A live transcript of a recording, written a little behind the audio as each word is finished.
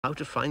How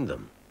to find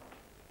them?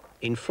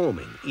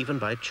 Informing, even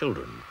by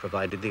children,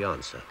 provided the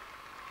answer.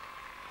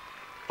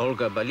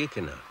 Olga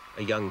Balikina,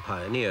 a young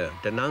pioneer,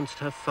 denounced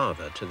her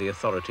father to the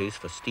authorities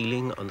for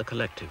stealing on the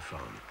collective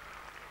farm.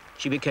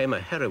 She became a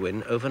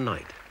heroine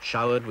overnight,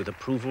 showered with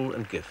approval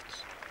and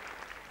gifts.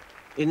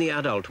 In the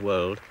adult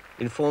world,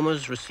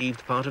 informers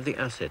received part of the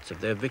assets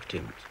of their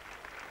victims.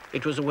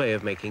 It was a way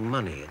of making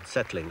money and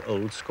settling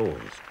old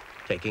scores,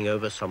 taking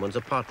over someone's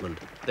apartment,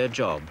 their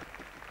job,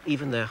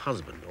 even their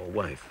husband or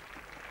wife.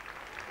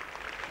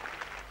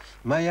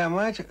 Моя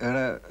мать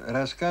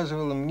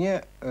рассказывала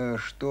мне,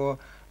 что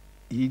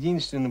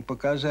единственным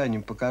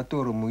показанием, по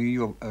которому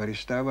ее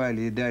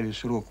арестовали и дали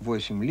срок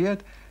 8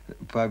 лет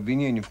по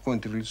обвинению в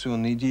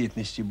контрреволюционной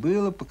деятельности,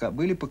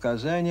 были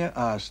показания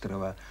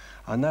Астрова.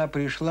 Она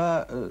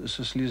пришла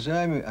со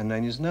слезами, она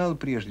не знала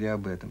прежде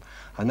об этом,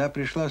 она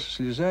пришла со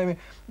слезами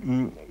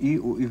и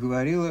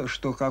говорила,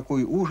 что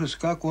какой ужас,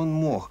 как он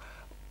мог,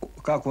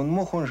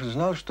 он же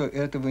знал, что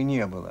этого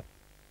не было.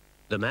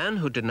 The man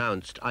who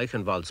denounced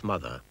Eichenwald's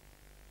mother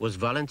was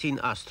Valentin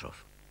Astrov.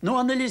 Ну,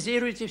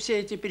 анализируйте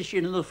все эти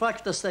причины, но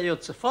факт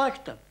остается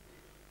фактом.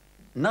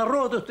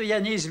 Народу-то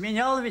я не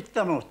изменял ведь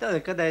тому,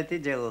 когда это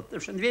делал,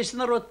 потому что весь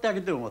народ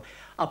так думал.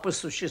 А по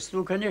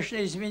существу, конечно,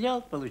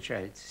 изменял,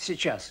 получается.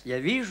 Сейчас я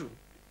вижу,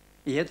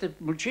 и это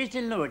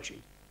мучительно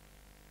очень.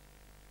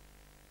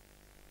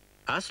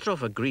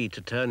 Astrov agreed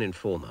to turn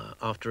informer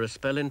after a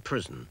spell in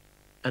prison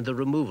and the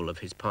removal of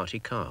his party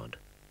card.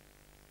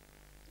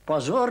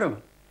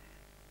 Позором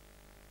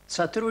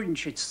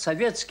сотрудничать с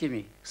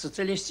советскими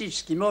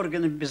социалистическими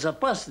органами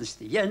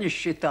безопасности я не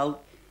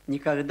считал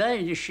никогда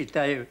и не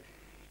считаю.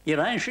 И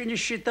раньше не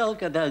считал,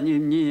 когда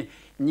не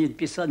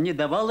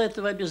давал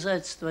этого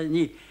обязательства,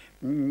 ни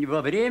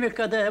во время,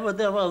 когда я его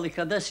давал, и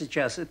когда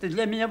сейчас. Это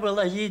для меня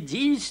была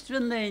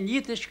единственная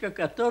ниточка,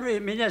 которая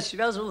меня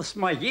связывала с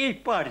моей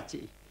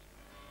партией.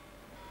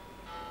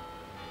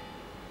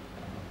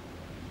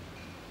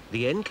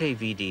 The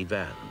NKVD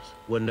vans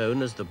were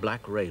known as the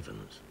Black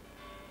Ravens.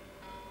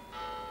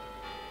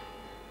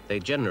 They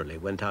generally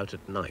went out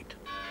at night.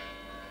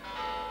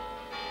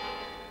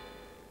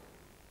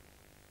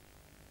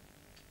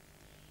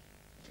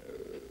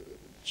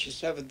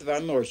 Часа в 2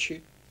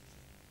 ночи,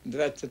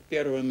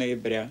 21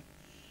 ноября,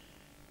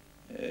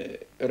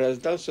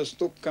 раздался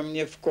стук ко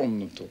мне в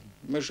комнату.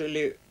 Мы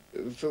жили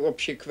в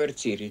общей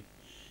квартире.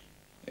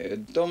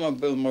 Дома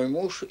был мой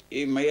муж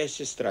и моя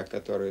сестра,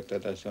 которая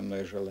тогда со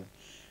мной жила.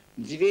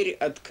 Дверь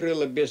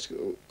открыла без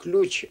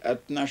ключ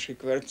от нашей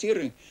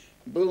квартиры.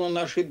 Был у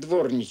нашей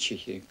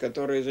дворничихи,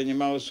 которая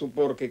занималась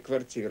уборкой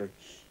квартиры.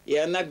 И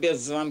она без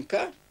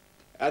звонка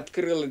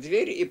открыла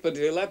дверь и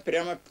подвела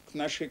прямо к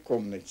нашей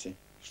комнате,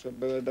 что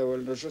было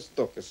довольно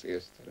жестоко с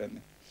ее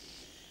стороны.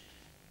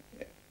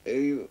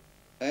 И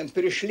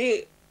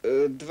пришли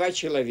 2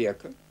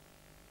 человека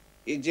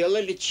и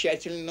делали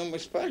тщательно, но мы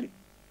спали.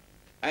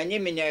 Они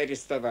меня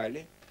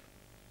арестовали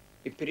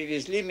и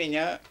привезли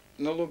меня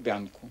на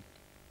Лубянку.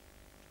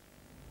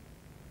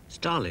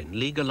 Stalin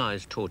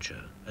legalized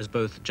torture as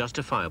both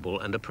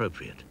justifiable and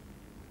appropriate.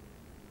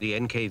 The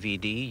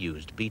NKVD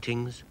used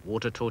beatings,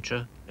 water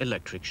torture,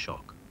 electric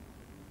shock.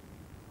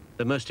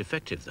 The most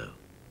effective, though,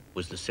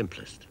 was the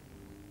simplest.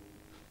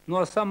 Ну,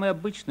 а самое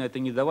обычное – это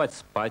не давать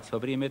спать во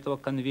время этого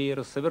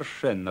конвейера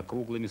совершенно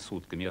круглыми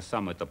сутками. Я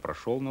сам это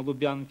прошел на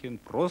Лубянке,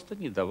 просто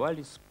не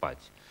давали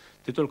спать.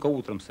 Ты только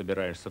утром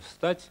собираешься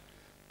встать,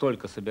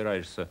 только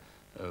собираешься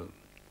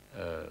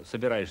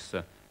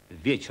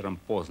вечером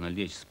поздно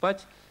лечь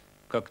спать,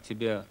 как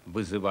тебя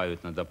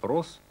вызывают на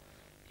допрос.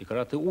 И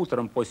когда ты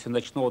утром после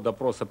ночного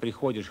допроса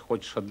приходишь,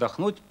 хочешь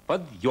отдохнуть,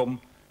 подъем,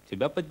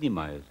 тебя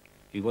поднимают.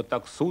 И вот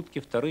так сутки,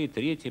 2-й,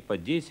 3-й, по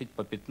 10,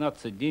 по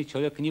 15 дней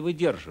человек не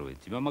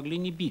выдерживает. Тебя могли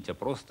не бить, а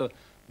просто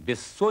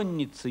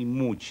бессонницей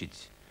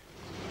мучить.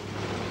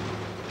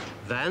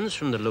 Vans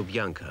from the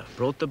Lubyanka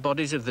brought the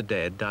bodies of the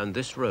dead down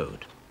this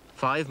road,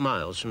 5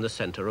 miles from the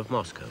center of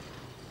Moscow.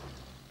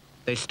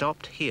 They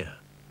stopped here.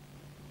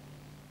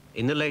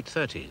 In the late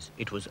 30s,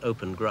 it was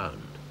open ground.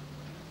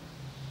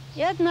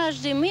 И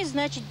однажды мы,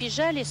 значит,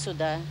 бежали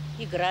сюда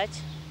играть.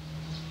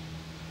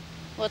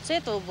 Вот с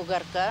этого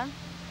бугорка.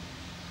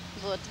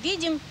 Вот,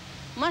 видим,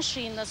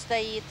 машина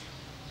стоит.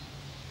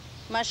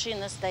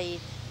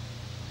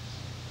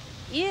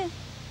 И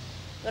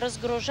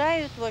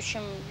разгружают, в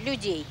общем,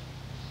 людей.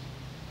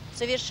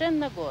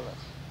 Совершенно голых.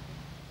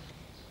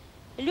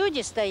 Люди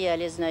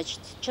стояли,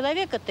 значит,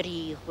 человека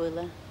 3 их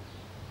было.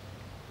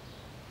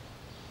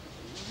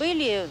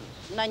 Были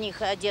на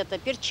них одеты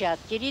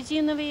перчатки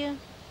резиновые,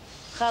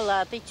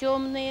 халаты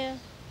темные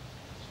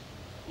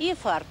и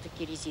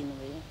фартуки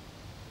резиновые.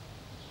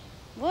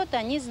 Вот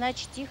они,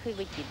 значит, их и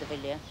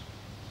выкидывали.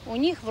 У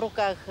них в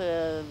руках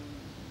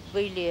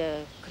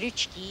были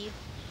крючки,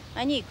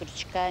 они и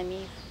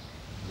крючками их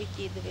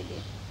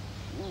выкидывали.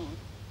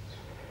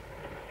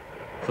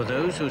 For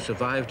those who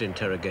survived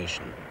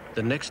interrogation,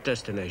 the next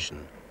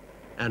destination,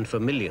 and for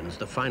millions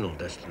the final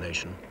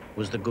destination,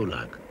 was the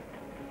Gulag.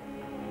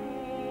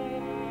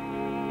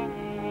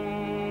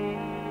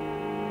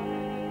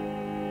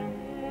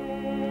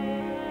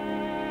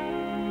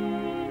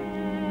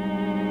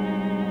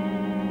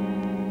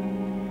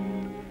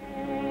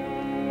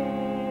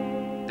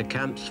 The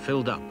camps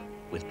filled up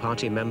with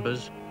party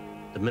members,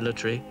 the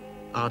military,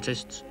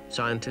 artists,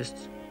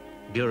 scientists,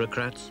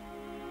 bureaucrats,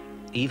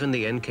 even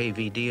the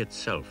NKVD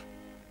itself.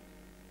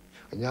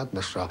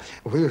 Понятно, что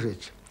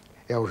выжить,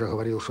 я уже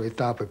говорил, что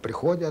этапы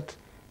приходят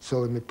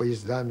целыми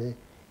поездами,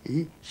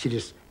 и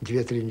через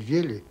 2-3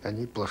 недели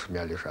они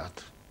плашмя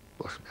лежат,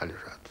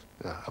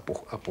 да,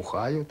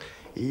 опухают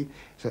и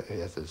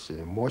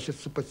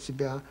мочатся под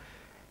себя,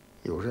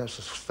 и уже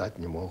встать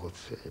не могут,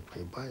 и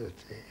погибают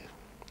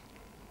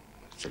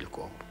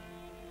целиком.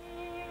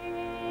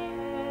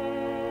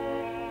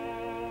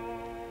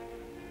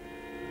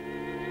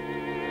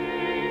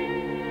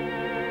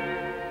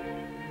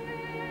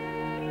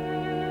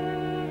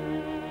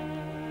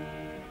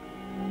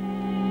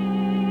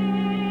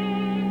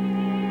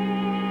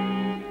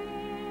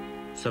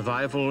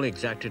 Survival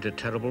exacted a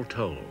terrible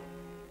toll,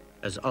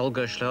 as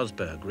Olga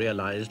Schlossberg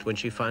realized when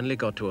she finally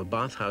got to a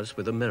bathhouse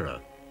with a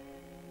mirror.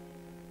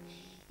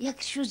 Я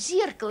кричу: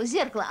 зеркало,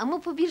 зеркало, а мы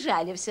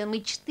побежали все,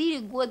 мы 4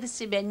 года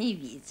себя не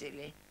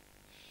видели.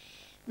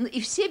 Ну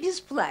и все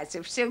без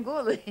платья, все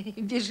голые,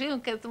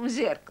 бежим к этому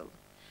зеркалу.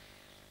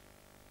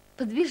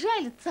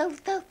 Подбежали,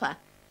 толпа,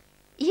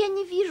 и я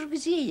не вижу,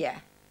 где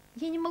я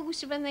не могу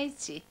себя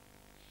найти.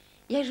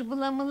 Я же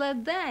была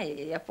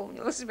молодая, я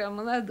помнила себя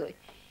молодой.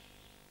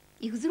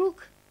 И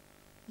вдруг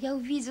я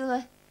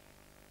увидела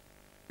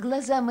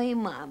глаза моей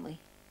мамы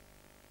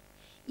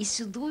и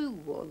седую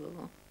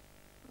голову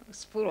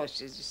с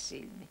проседью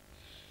сильной.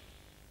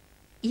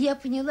 И я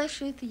поняла,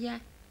 что это я.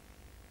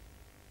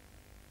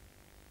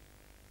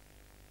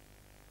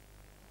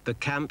 The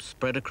camps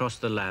spread across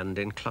the land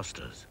in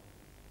clusters.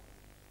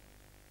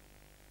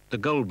 The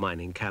gold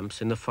mining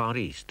camps in the Far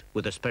East,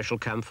 with a special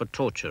camp for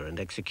torture and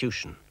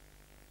execution.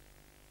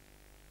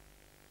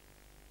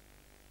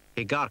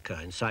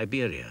 Igarka in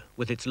Siberia,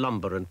 with its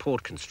lumber and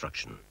port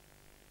construction.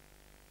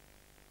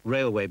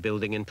 Railway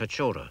building in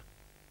Pechora,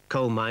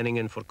 coal mining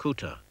in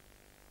Vorkuta.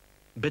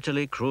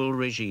 Bitterly cruel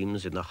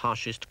regimes in the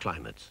harshest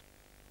climates,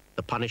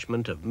 the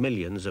punishment of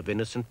millions of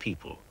innocent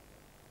people.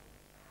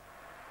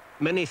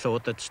 Many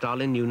thought that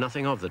Stalin knew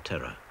nothing of the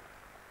terror.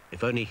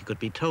 If only he could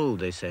be told,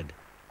 they said,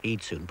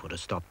 he'd soon put a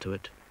stop to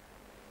it.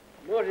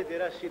 Можете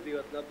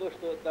рассчитывать на то,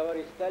 что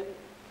товарищ Сталин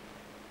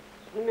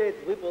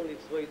сумеет выполнить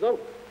свой долг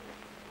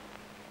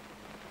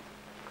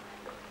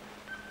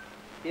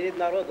перед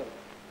народом.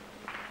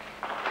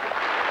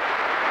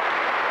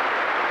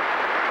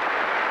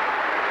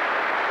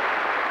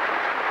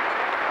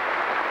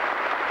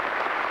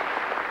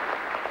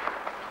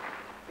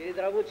 Перед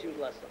рабочим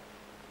классом.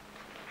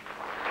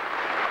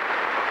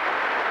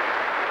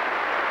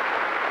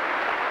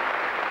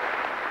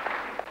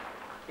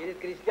 Перед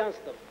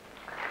крестьянством.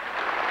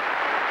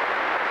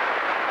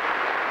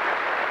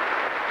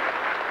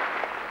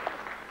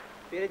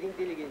 Перед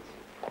интеллигенцией.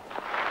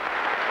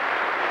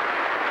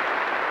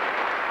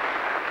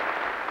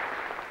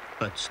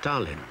 But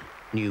Stalin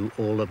knew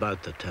all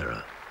about the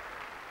terror.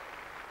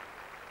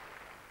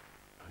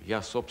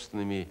 Я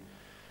собственными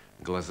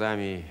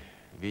глазами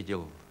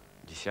видел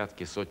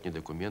десятки, сотни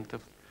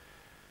документов,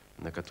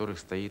 на которых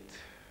стоит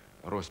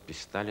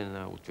роспись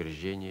Сталина,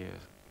 утверждение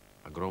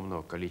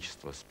огромного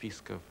количества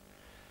списков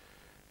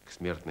к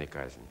смертной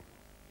казни.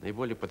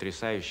 Наиболее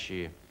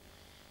потрясающие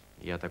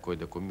я такой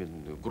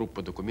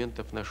группу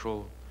документов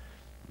нашел,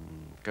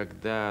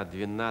 когда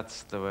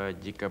 12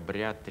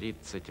 декабря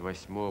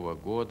 1938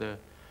 года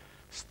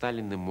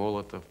Сталин и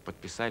Молотов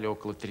подписали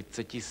около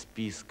 30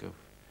 списков,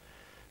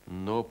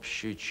 но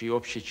общей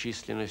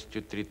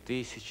численностью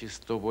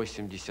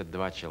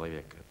 3182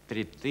 человека.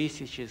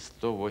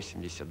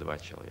 3182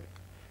 человека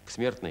к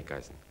смертной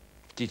казни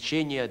в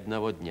течение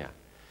одного дня.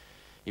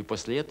 И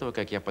после этого,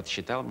 как я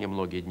подсчитал, мне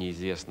многие дни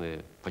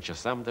известны по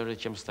часам даже,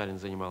 чем Сталин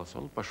занимался,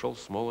 он пошел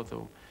с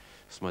Молотовым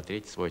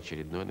смотреть свой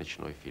очередной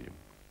ночной фильм.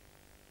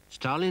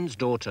 Stalin's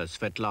daughter,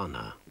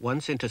 Svetlana,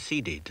 once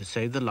interceded to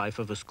save the life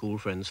of a school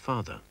friend's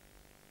father.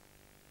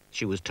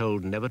 She was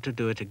told never to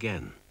do it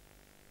again.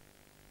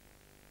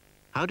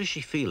 How does she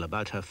feel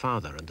about her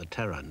father and the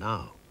terror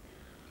now?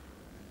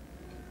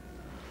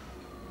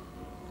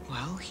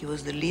 Well, he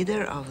was the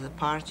leader of the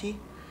party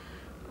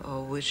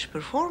which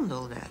performed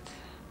all that.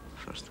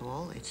 First of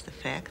all, it's the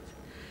fact,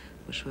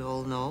 which we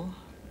all know.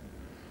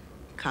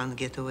 Can't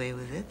get away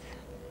with it.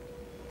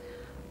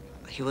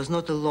 He was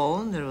not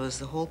alone. There was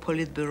the whole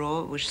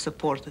Politburo which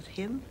supported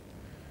him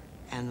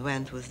and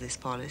went with these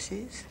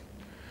policies.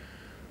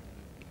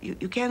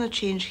 You cannot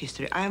change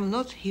history. I am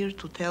not here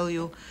to tell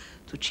you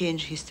to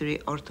change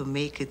history or to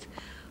make it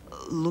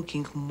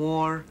looking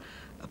more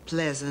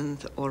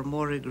pleasant or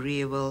more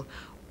agreeable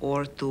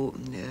or to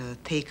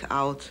take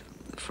out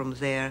from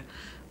there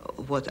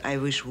what I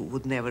wish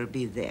would never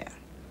be there.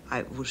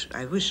 I wish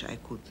I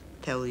could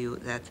tell you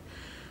that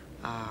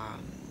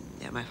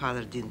my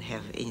father didn't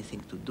have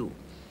anything to do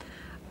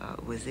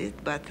with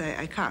it, but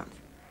I can't.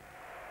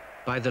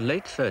 By the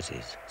late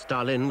 30s,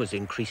 Stalin was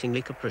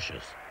increasingly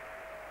capricious.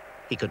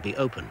 He could be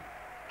open,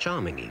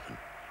 charming even,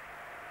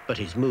 but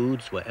his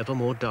moods were ever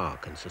more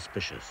dark and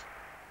suspicious.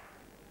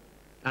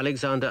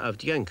 Alexander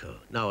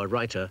Avdyenko, now a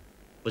writer,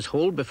 was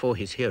hauled before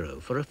his hero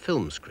for a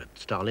film script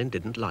Stalin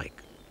didn't like.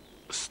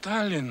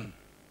 Сталин,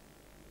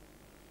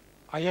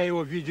 а я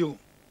его видел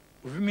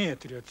в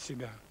метре от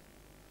себя.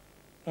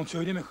 Он все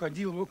время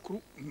ходил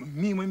вокруг,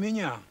 мимо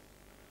меня.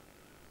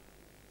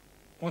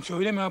 Он все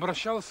время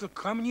обращался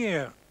ко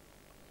мне,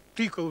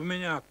 тыкал в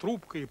меня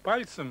трубкой и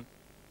пальцем,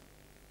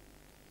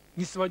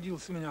 не сводил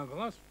с меня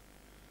глаз.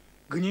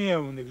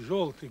 Гневный,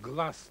 желтый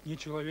глаз,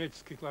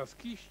 нечеловеческий глаз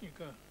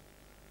хищника.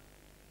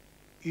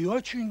 И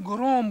очень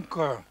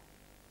громко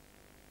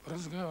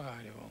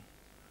разговаривал,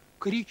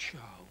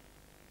 кричал.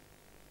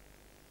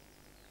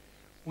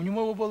 У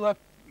него была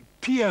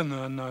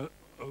пена на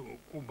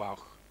губах.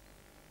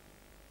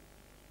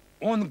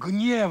 Он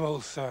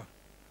гневался,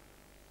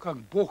 как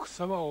бог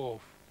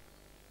Саваоф.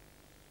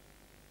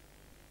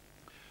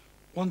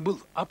 Он был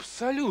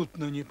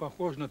абсолютно не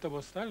похож на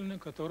того Сталина,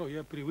 которого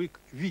я привык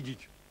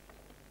видеть.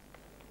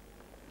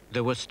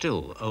 There were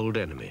still old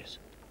enemies.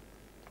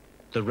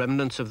 The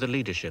remnants of the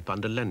leadership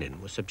under Lenin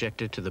were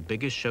subjected to the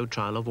biggest show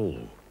trial of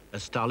all,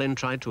 as Stalin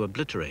tried to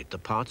obliterate the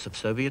parts of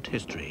Soviet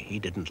history he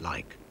didn't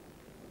like,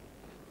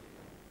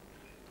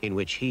 in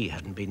which he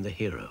hadn't been the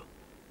hero.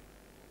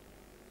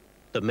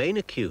 The main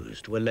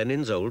accused were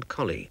Lenin's old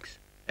colleagues,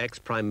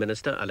 ex-Prime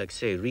Minister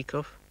Alexei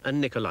Rykov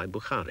and Nikolai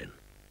Bukharin.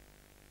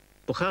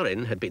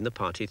 Bukharin had been the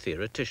party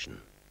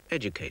theoretician,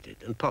 educated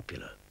and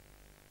popular.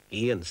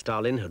 He and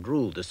Stalin had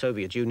ruled the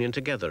Soviet Union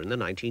together in the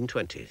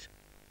 1920s.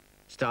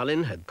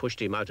 Stalin had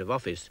pushed him out of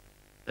office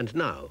and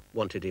now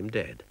wanted him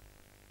dead.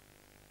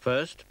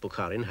 First,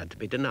 Bukharin had to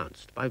be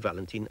denounced by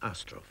Valentin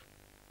Astrov.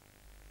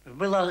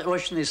 Была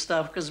очная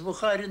ставка с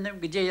Бухариным,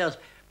 где я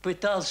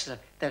пытался,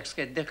 так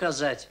сказать,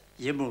 доказать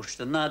ему,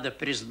 что надо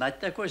признать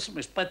такой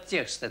смысл.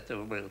 Подтекст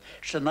этого был,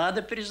 что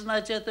надо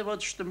признать это,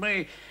 вот, что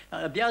мы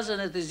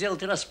обязаны это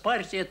сделать, раз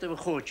партия этого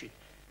хочет.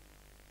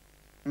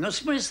 Но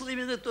смысл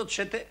именно тот,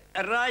 что это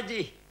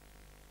ради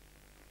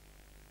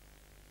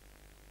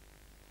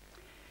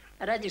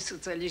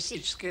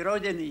социалистической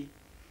родины,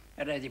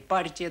 ради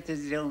партии это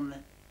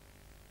сделано.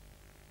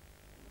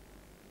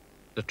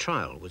 The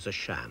trial was a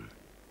sham.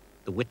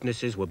 The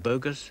witnesses were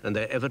bogus and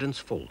their evidence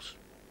false.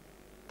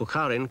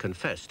 Bukharin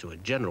confessed to a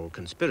general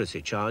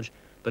conspiracy charge,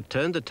 but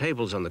turned the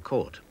tables on the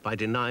court by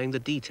denying the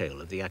detail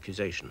of the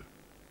accusation.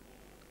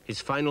 His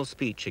final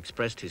speech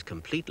expressed his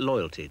complete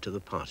loyalty to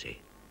the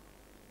party.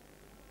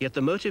 Yet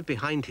the motive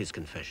behind his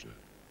confession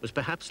was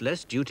perhaps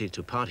less duty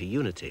to party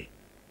unity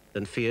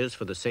than fears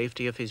for the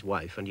safety of his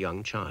wife and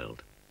young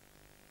child.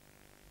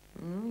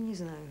 Ну, не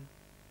знаю.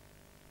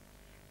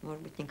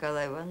 Может быть,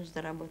 Николай Иванович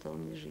заработал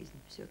мне жизнь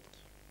все-таки.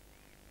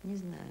 Не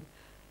знаю.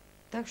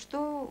 Так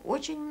что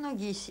очень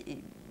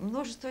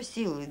множество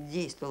сил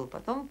действовало.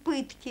 Потом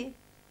пытки.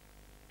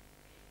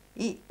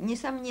 И,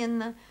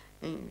 несомненно,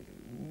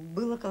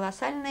 было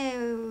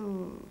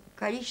колоссальное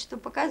количество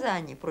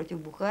показаний против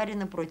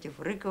Бухарина, против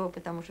Рыкова,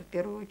 потому что в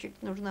первую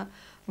очередь нужно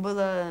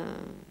было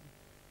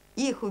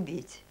их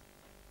убить.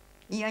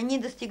 И они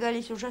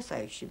достигались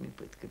ужасающими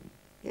пытками.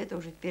 И это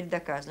уже теперь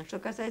доказано. Что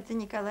касается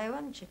Николая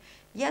Ивановича,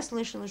 я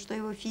слышала, что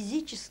его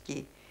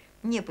физически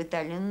не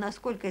пытали, но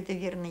насколько это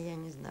верно, я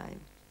не знаю.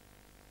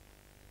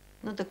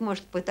 Ну так,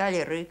 может,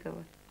 пытали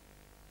Рыкова.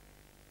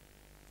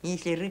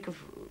 Если Рыков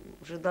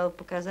уже дал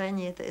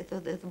показания,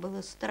 это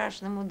было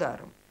страшным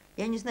ударом.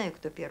 Я не знаю,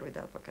 кто первый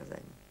дал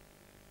показания.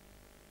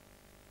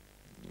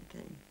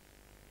 Это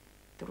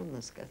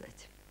трудно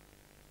сказать.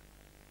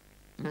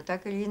 Но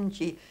так или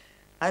иначе,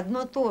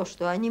 одно то,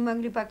 что они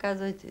могли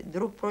показывать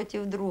друг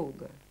против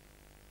друга,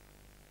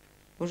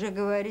 уже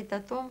говорит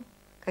о том,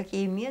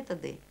 какие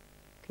методы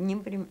к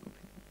ним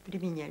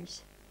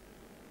применялись.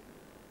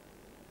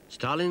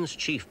 Stalin's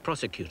chief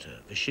prosecutor,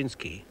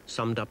 Vyshinsky,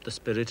 summed up the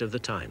spirit of the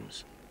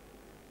times.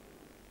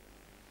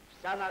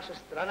 Вся наша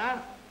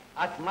страна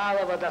от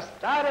малого до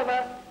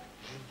старого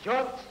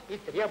ждет и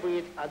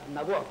требует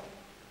одного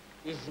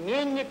 –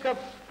 изменников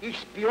и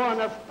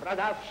шпионов,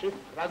 продавших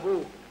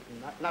врагу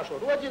нашу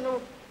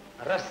родину,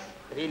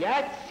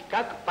 расстрелять,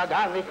 как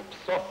поганых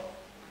псов.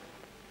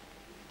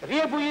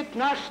 Требует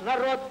наш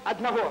народ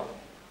одного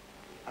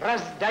 –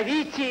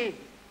 раздавите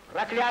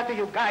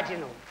проклятую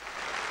гадину.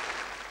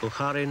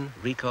 Bukharin,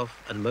 Rykov,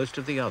 and most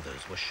of the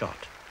others were shot.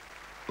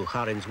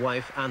 Bukharin's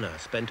wife, Anna,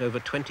 spent over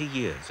 20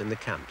 years in the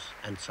camps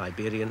and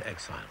Siberian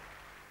exile.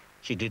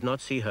 She did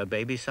not see her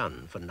baby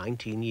son for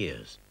 19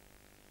 years.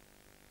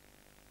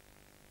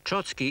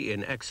 Trotsky,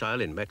 in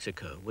exile in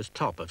Mexico, was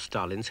top of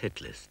Stalin's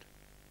hit list.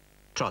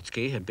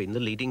 Trotsky had been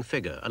the leading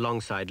figure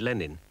alongside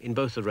Lenin in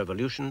both the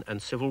revolution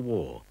and civil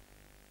war,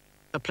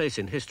 a place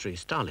in history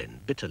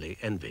Stalin bitterly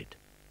envied.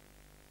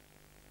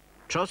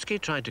 Trotsky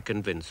tried to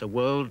convince a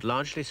world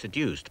largely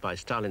seduced by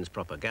Stalin's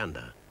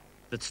propaganda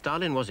that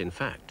Stalin was in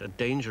fact a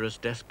dangerous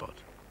despot.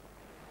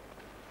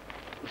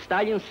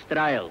 Stalin's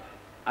trial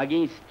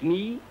against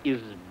me is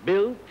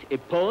built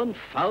upon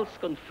false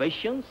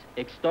confessions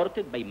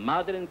extorted by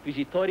modern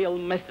inquisitorial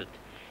method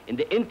in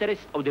the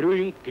interest of the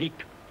ruling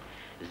clique.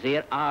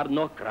 There are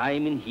no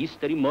crime in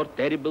history more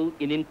terrible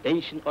in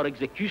intention or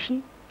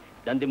execution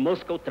than the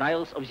Moscow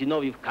trials of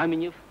Zinoviev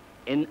Kamenev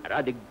and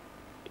Radek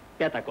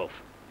Petakov.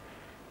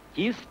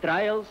 These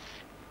trials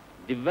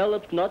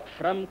developed not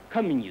from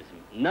communism,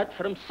 not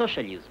from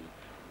socialism,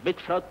 but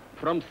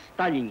from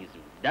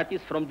Stalinism, that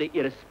is, from the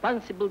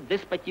irresponsible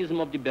despotism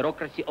of the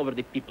bureaucracy over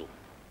the people.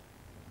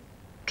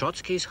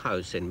 Trotsky's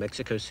house in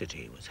Mexico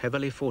City was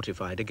heavily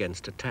fortified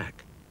against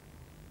attack.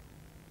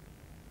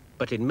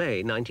 But in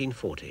May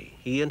 1940,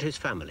 he and his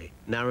family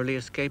narrowly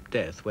escaped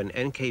death when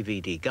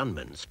NKVD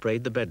gunmen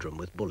sprayed the bedroom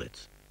with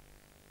bullets.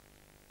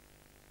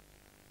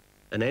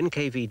 An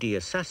NKVD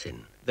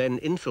assassin then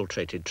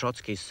infiltrated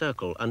Trotsky's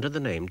circle under the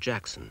name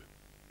Jackson.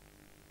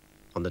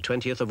 On the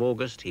 20th of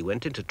August, he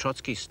went into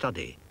Trotsky's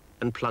study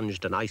and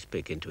plunged an ice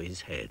pick into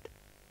his head.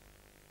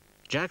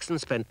 Jackson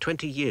spent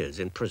 20 years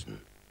in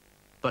prison,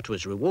 but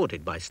was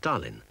rewarded by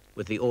Stalin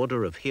with the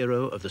Order of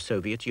Hero of the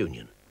Soviet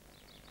Union.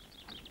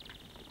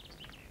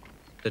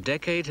 The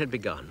decade had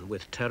begun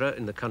with terror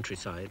in the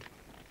countryside,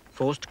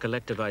 forced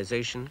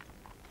collectivization,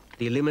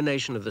 the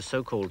elimination of the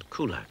so-called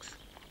kulaks,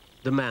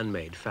 the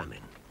man-made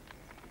famine.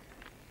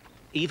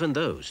 Even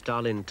though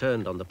Stalin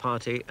turned on the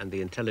party and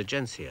the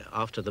intelligentsia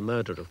after the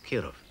murder of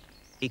Kirov,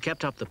 he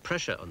kept up the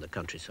pressure on the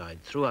countryside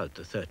throughout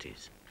the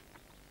 30s.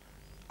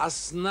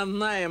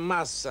 Основная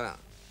масса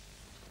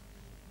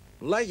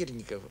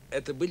лагерников –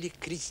 это были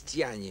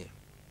крестьяне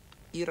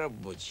и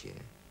рабочие.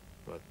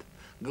 Вот.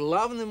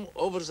 Главным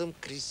образом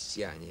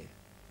крестьяне.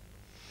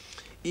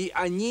 И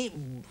они,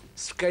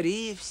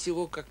 скорее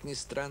всего, как ни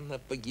странно,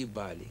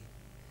 погибали.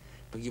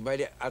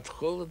 Погибали от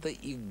холода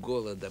и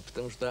голода,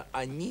 потому что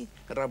они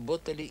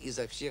работали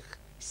изо всех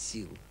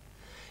сил.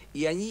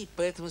 И они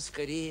поэтому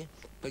скорее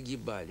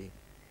погибали.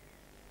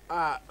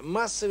 А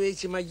массовые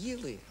эти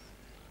могилы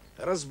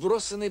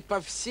разбросаны по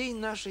всей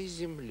нашей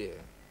земле.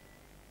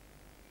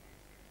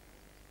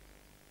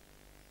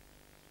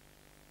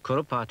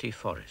 Kuropati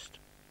Forest,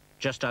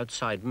 just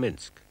outside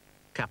Minsk,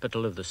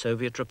 capital of the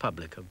Soviet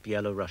Republic of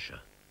Byelorussia.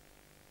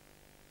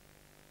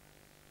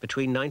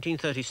 Between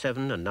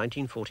 1937 and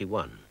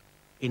 1941,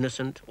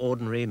 innocent,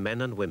 ordinary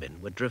men and women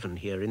were driven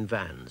here in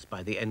vans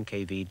by the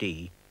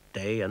NKVD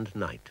day and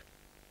night.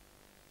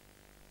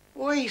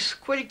 Ой,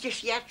 сколько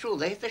ж я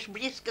чула, это ж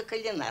близко к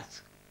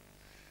нас.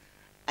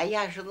 А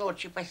я же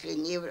ночью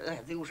последние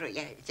разы уже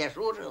я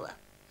дежурила.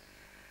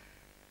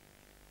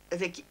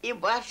 Так і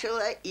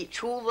бачила, і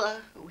чула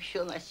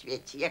все на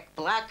світі. Як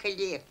плакали,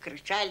 як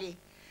кричали,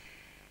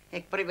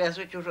 як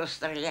привезуть уже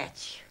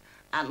стріляти.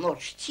 А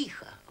ночь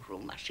тихо,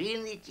 уже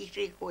машини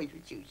тихо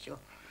ходять і все.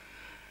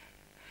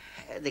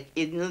 Так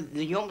і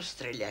днем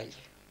стреляли.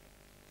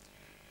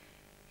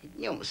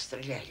 Днем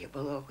стреляли,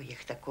 было у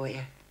них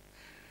такое.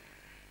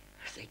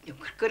 Что днем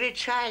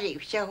кричали,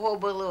 всего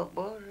было,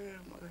 боже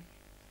мой.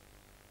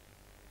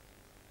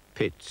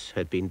 Pits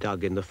had been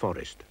dug in the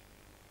forest.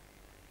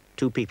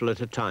 2 people at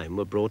a time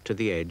were brought to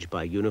the edge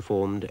by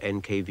uniformed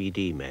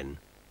NKVD men,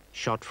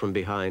 shot from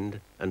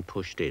behind and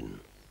pushed in,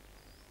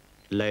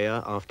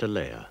 layer after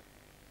layer,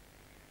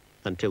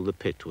 until the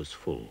pit was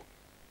full.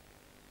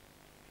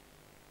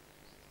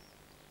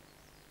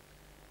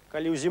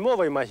 Коли у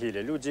зимовой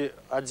могиле люди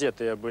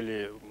одетые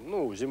были,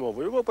 ну,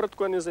 зимовую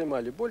вопратку они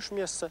занимали больше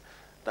места,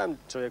 там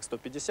человек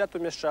 150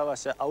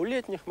 умещалось, а у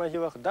летних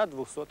могилах до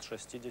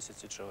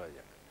 260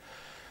 человек.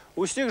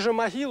 У всех же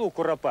могил у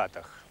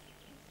Куропатах,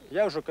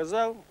 я уже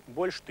казав,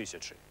 больше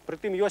 1000.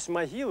 Притым есть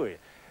могилы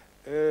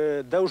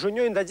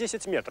довжиней до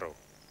 10 метров.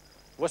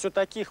 Вот у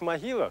таких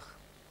могилах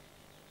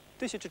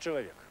 1000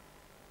 человек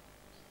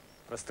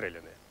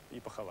расстреляны и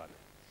похованы.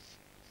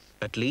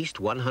 At least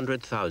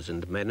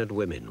 100,000 men and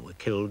women were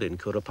killed in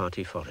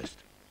Kuropati Forest.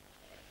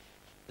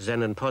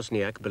 Zenon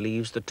Posniak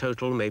believes the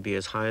total may be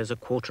as high as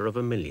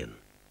 250,000,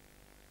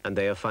 and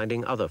they are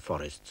finding other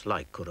forests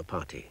like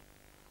Kuropati.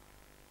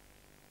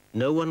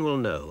 No one will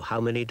know how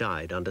many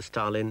died under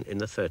Stalin in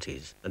the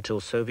 30s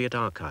until Soviet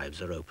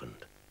archives are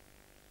opened.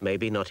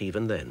 Maybe not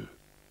even then.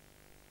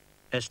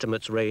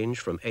 Estimates range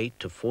from 8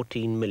 to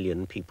 14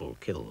 million people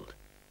killed.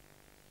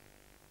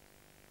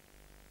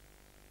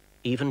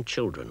 Even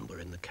children were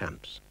in the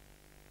camps.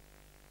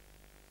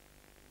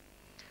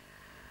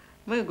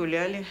 Мы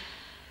гуляли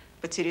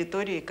по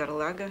территории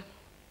Карлага,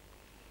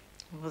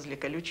 возле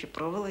колючей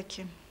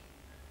проволоки.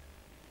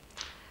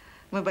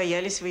 Мы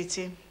боялись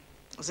выйти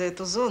за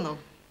эту зону.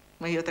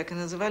 Мы ее так и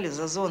называли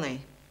 «за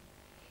зоной».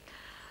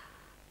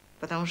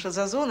 Потому что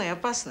за зоной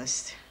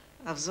опасность,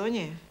 а в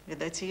зоне,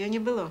 видать, ее не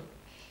было.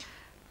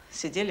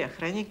 Сидели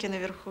охранники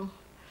наверху.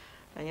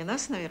 Они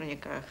нас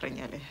наверняка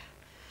охраняли.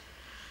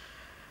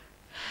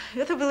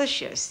 Это было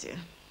счастье.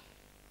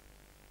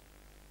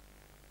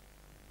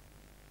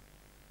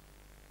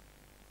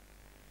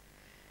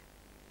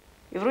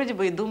 И вроде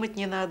бы и думать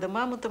не надо.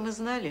 Маму-то мы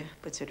знали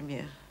по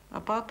тюрьме,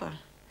 а папа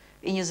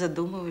и не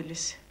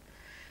задумывались.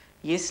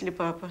 Есть ли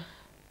папа?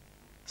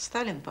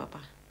 Сталин папа.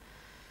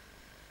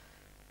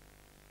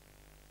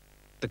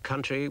 The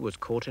country was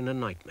caught in a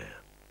nightmare.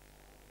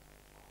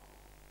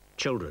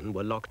 Children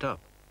were locked up,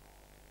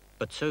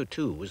 but so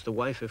too was the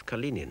wife of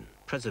Kalinin,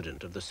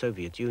 president of the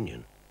Soviet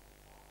Union.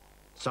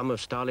 Some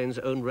of Stalin's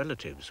own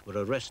relatives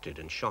were arrested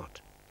and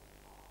shot.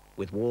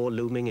 With war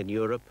looming in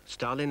Europe,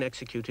 Stalin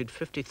executed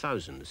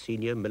 50,000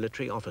 senior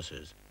military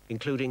officers,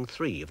 including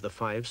 3 of the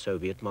 5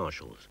 Soviet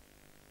marshals.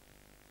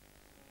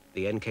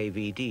 The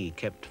NKVD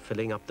kept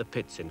filling up the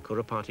pits in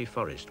Kurapati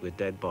forest with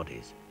dead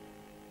bodies,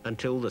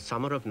 until the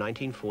summer of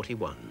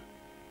 1941,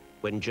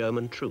 when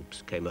German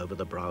troops came over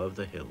the brow of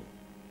the hill.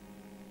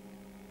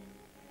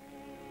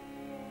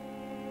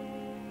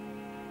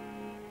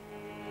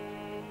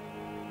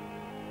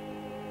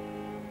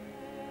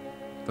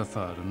 The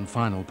third and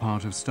final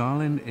part of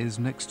Stalin is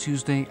next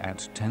Tuesday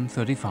at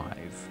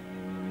 10:35.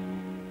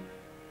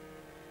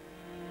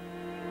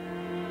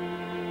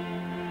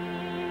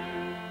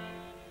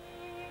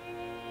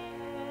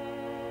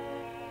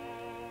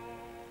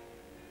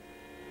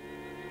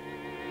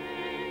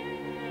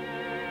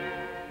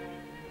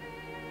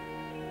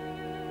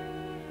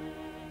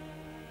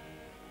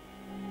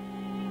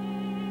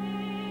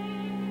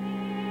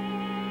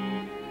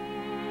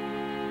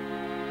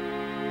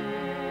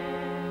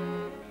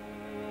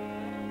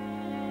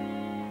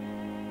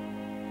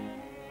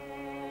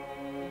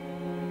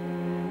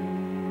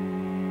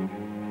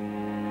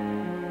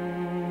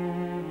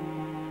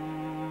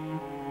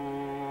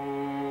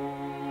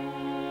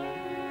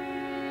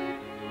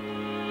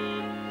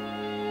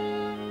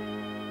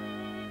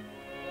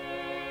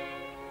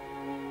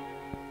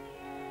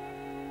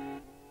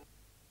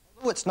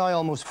 It's now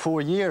almost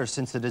 4 years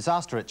since the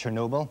disaster at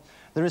Chernobyl,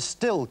 there is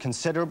still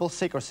considerable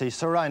secrecy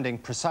surrounding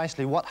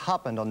precisely what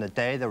happened on the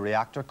day the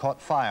reactor caught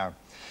fire.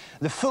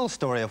 The full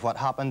story of what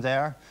happened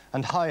there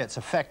and how it's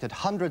affected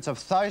hundreds of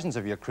thousands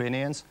of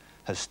Ukrainians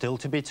has still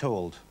to be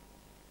told.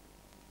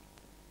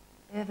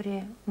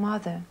 Every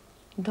mother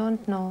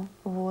don't know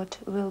what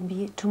will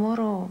be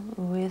tomorrow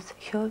with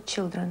her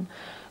children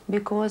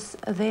because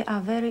they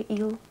are very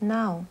ill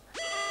now.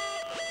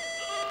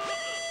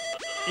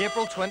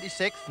 April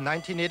 26,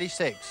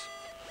 1986.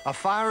 A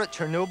fire at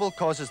Chernobyl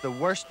causes the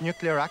worst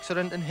nuclear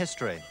accident in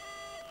history.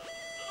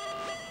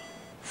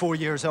 4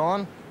 years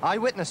on,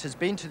 Eyewitness has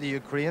been to the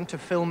Ukraine to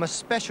film a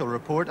special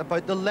report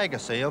about the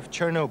legacy of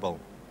Chernobyl.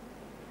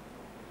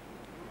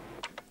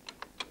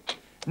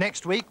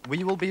 Next week,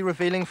 we will be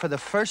revealing for the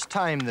first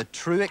time the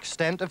true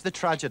extent of the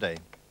tragedy.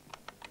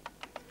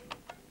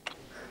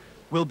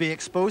 We'll be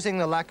exposing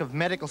the lack of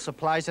medical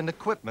supplies and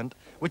equipment,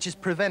 which is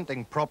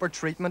preventing proper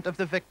treatment of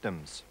the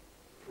victims.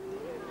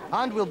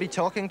 And we'll be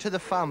talking to the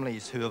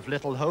families who have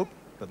little hope,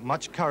 but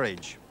much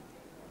courage.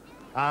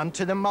 And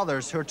to the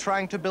mothers who are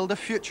trying to build a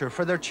future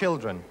for their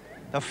children,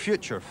 a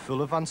future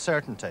full of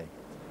uncertainty.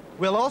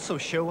 We'll also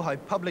show how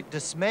public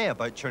dismay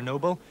about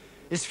Chernobyl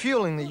is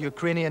fueling the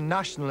Ukrainian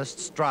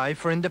nationalists' strive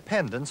for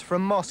independence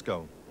from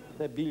Moscow.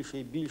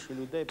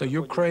 The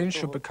Ukraine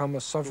should become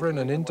a sovereign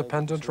and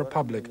independent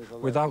republic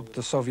without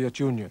the Soviet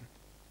Union.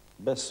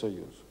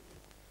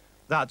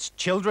 That's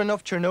Children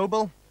of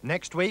Chernobyl,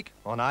 next week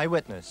on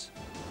Eyewitness.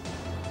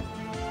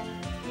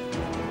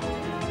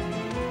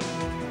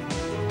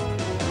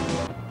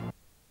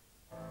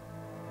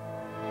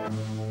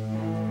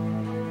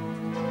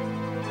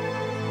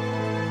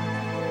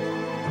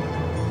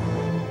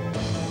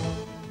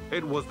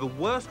 It was the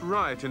worst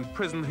riot in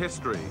prison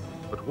history,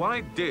 but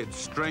why did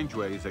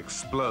Strangeways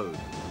explode?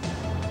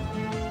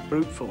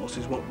 Brute force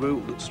is what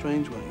ruled at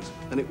Strangeways,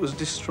 and it was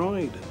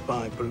destroyed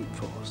by brute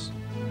force.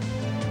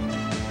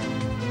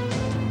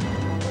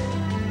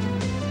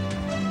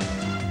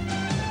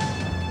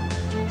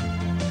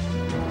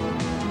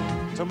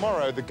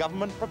 Tomorrow, the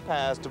government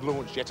prepares to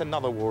launch yet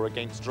another war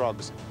against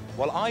drugs,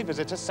 while I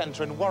visit a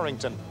centre in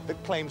Warrington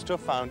that claims to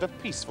have found a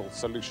peaceful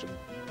solution.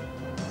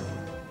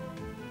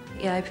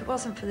 Yeah, if it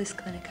wasn't for this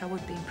clinic, I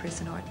would be in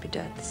prison or I'd be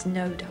dead. There's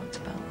no doubt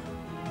about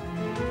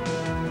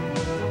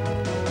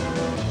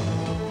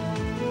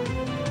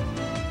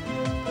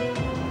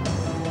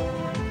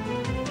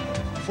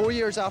that. 4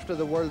 years after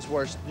the world's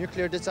worst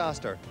nuclear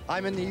disaster,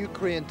 I'm in the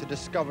Ukraine to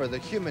discover the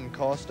human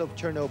cost of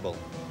Chernobyl.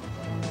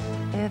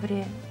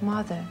 Every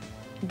mother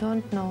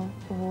don't know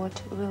what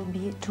will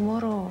be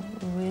tomorrow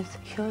with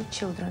her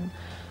children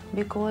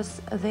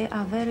because they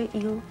are very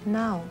ill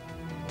now.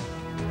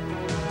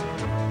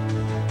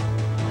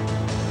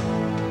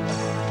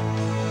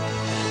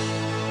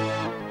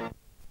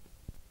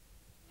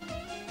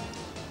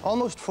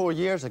 Almost 4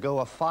 years ago,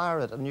 a fire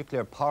at a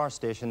nuclear power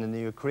station in the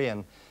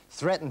Ukraine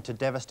threatened to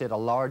devastate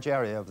a large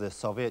area of the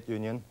Soviet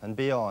Union and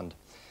beyond.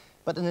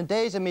 But in the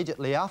days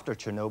immediately after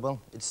Chernobyl,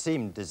 it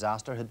seemed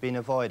disaster had been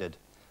avoided.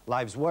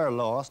 Lives were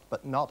lost,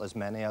 but not as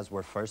many as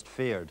were first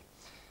feared.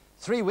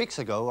 3 weeks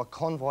ago, a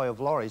convoy of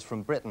lorries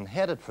from Britain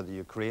headed for the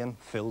Ukraine,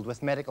 filled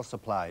with medical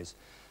supplies.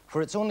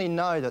 For it's only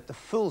now that the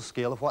full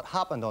scale of what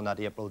happened on that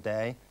April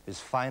day is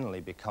finally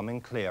becoming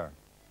clear.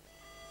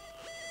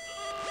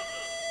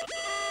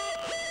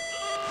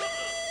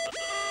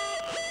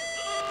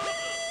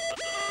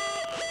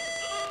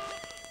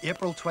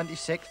 April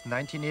 26,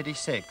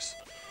 1986.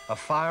 A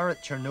fire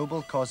at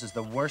Chernobyl causes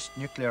the worst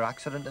nuclear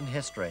accident in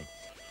history.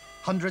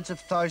 Hundreds of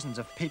thousands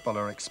of people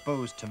are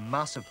exposed to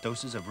massive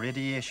doses of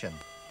radiation.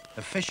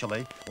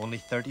 Officially, only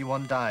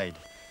 31 died.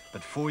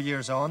 But 4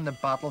 years on, the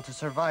battle to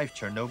survive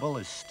Chernobyl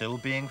is still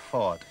being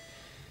fought.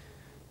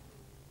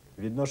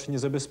 Відношення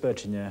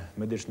забезпечення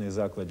медичних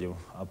закладів,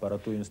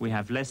 апарату We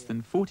have less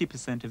than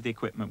 40% of the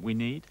equipment we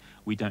need.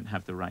 We don't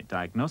have the right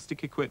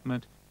diagnostic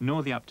equipment,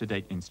 nor the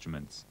up-to-date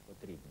instruments.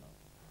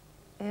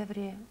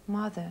 Every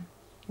mother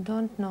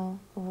don't know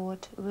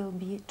what will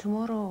be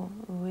tomorrow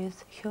with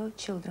her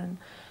children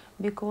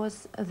because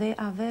they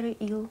are very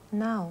ill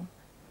now.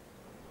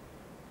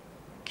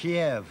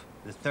 Kiev,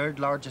 the third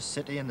largest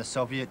city in the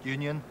Soviet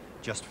Union,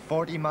 just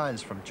 40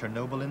 miles from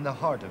Chernobyl in the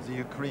heart of the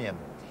Ukraine.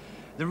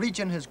 The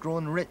region has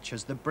grown rich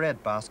as the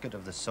breadbasket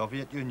of the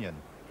Soviet Union.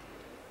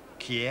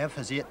 Kiev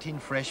has 18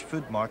 fresh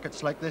food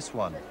markets like this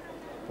one.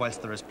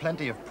 Whilst there is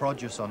plenty of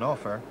produce on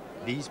offer,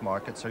 these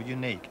markets are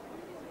unique.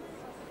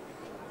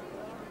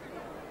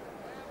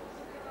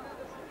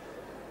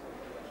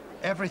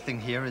 Everything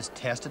here is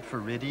tested for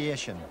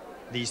radiation.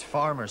 These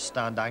farmers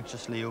stand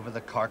anxiously over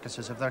the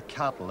carcasses of their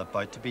cattle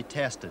about to be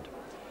tested.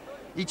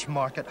 Each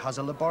market has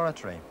a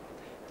laboratory.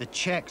 The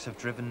Czechs have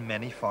driven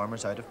many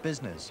farmers out of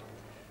business.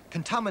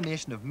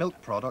 Contamination of milk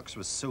products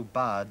was so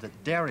bad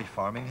that dairy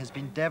farming has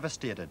been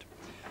devastated.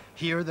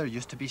 Here there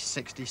used to be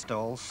 60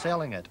 stalls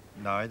selling it.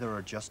 Now there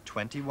are just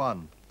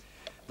 21.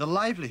 The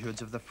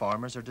livelihoods of the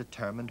farmers are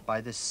determined by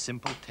this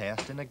simple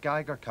test in a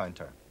Geiger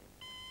counter.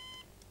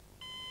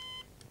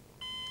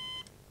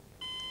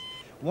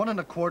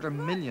 1.25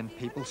 million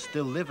people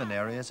still live in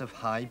areas of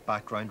high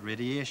background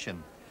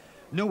radiation.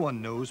 No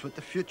one knows what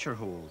the future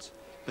holds,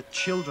 but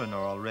children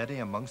are already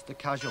amongst the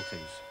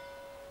casualties.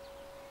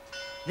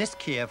 This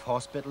Kiev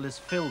hospital is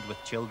filled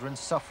with children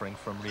suffering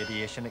from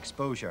radiation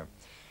exposure.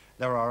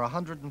 There are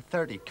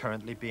 130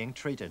 currently being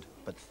treated,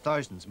 but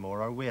thousands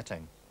more are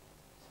waiting.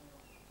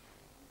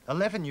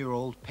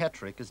 11-year-old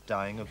Petrik is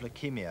dying of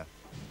leukemia.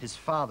 His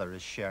father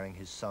is sharing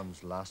his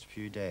son's last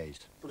few days.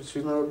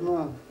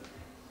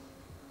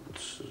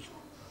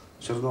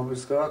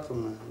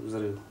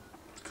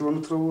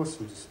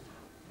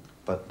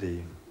 But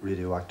the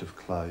radioactive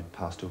cloud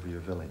passed over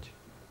your village.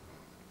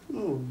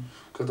 And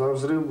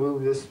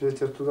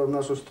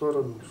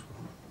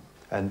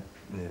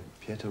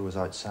Peter was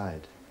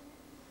outside.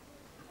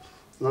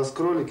 Нас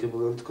кролики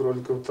були, он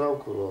кроликов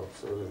травку рвал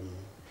все время.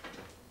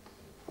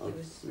 Вот,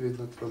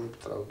 видно, там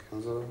травки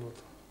он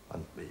заработал.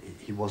 And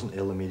he wasn't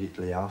ill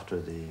immediately after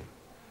the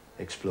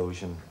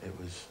explosion. It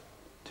was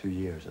 2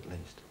 years at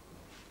least.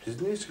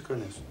 Позднейше,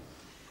 конечно.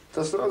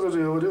 Да сразу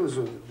же говорил,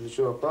 что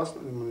ничего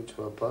опасного, ему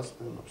ничего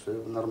опасного, все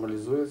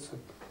нормализуется.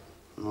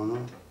 Но оно,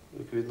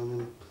 как видно,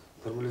 не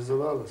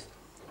нормализовалось.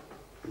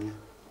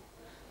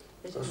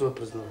 А что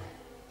признал?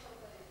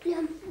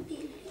 Прям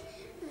убили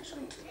на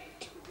жонке.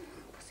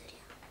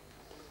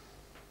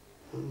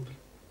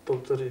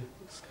 Повтори,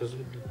 скажи,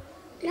 блин.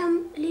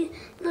 Прям ли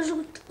на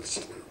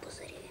желточном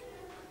пузыре.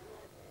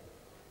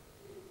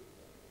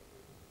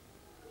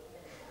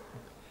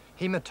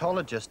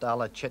 Hematologist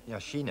Alla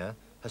Chetnyashina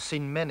has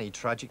seen many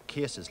tragic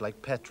cases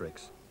like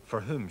Petrik's, for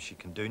whom she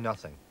can do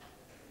nothing.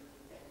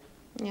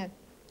 Нет.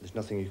 There's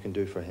nothing you can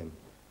do for him.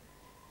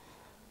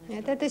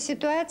 Нет, это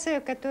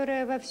ситуация,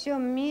 которая во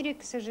всем мире,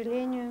 к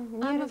сожалению,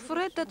 не I'm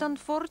afraid that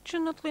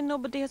unfortunately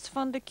nobody has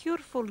found a cure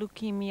for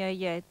leukemia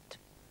yet.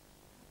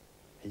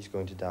 He's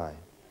going to die.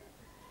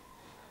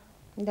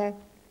 Да.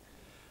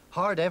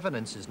 Hard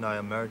evidence is now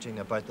emerging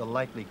about the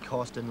likely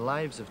cost in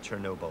lives of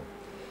Chernobyl.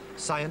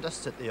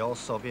 Scientists at the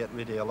All-Soviet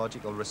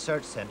Radiological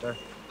Research Center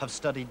have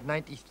studied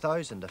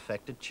 90,000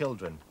 affected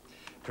children.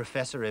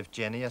 Professor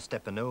Evgenia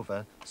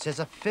Stepanova says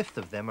a fifth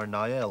of them are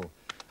now ill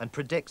and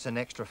predicts an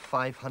extra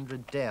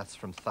 500 deaths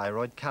from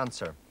thyroid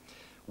cancer.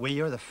 We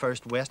are the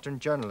first Western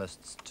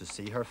journalists to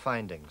see her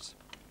findings.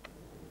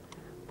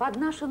 Под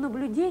наше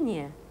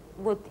наблюдение,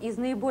 вот из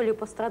наиболее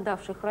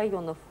пострадавших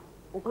районов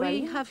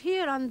We have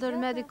here under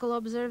medical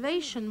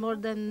observation more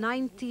than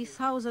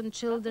 90,000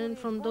 children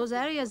from those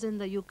areas in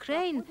the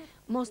Ukraine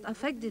most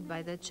affected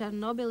by the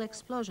Chernobyl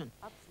explosion.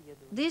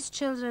 These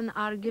children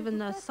are given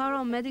a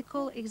thorough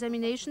medical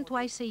examination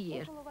twice a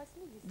year.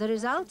 The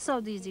results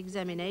of these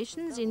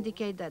examinations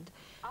indicate that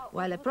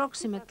while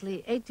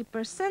approximately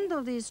 80%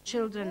 of these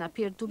children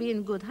appear to be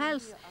in good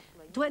health,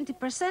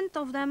 20%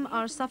 of them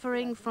are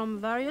suffering from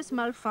various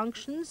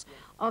malfunctions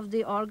of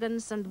the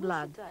organs and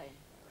blood.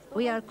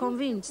 We are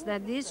convinced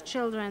that these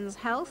children's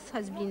health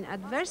has been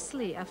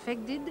adversely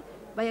affected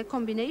by a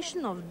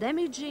combination of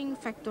damaging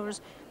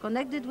factors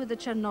connected with the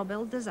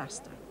Chernobyl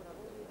disaster.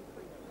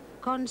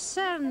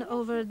 Concern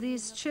over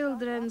these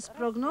children's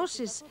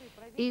prognosis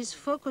is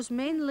focused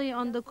mainly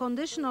on the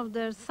condition of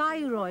their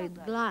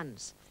thyroid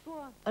glands.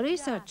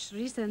 Research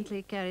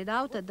recently carried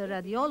out at the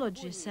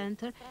Radiology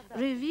Center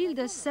revealed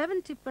a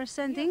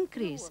 70%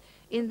 increase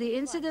in the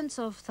incidence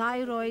of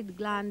thyroid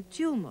gland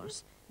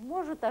tumors.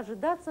 Может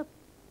ожидаться в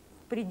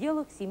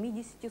пределах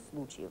 70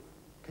 случаев.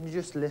 Can you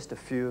just list a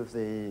few of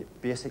the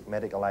basic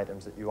medical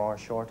items that you are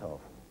short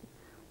of?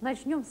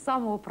 Начнем с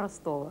самого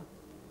простого.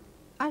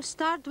 I'll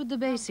start with the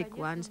basic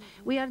ones.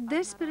 We are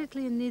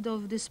desperately in need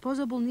of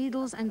disposable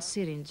needles and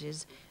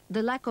syringes.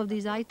 The lack of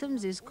these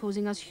items is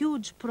causing us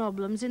huge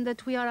problems in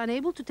that we are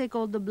unable to take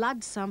all the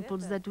blood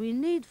samples that we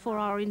need for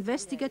our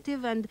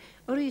investigative and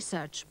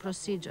research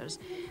procedures.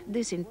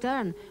 This, in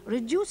turn,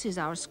 reduces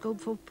our scope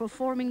for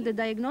performing the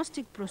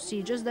diagnostic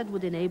procedures that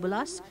would enable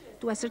us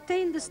to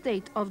ascertain the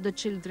state of the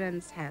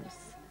children's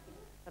health.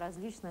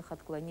 Различных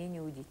отклонений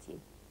у детей.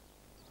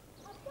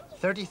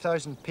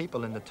 30,000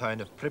 people in the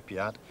town of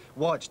Pripyat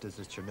watched as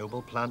the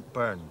Chernobyl plant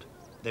burned.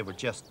 They were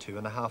just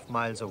 2.5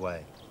 miles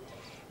away.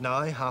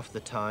 Now half the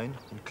town,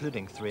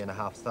 including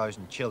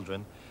 3,500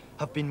 children,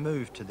 have been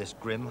moved to this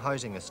grim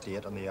housing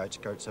estate on the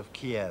outskirts of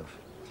Kiev.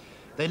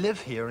 They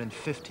live here in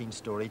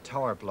 15-story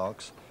tower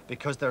blocks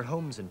because their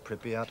homes in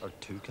Pripyat are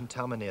too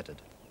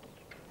contaminated.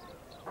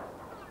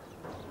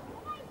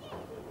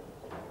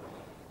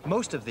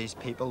 Most of these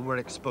people were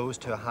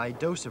exposed to a high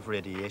dose of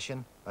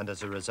radiation and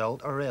as a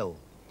result are ill.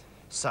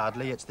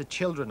 Sadly, it's the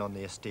children on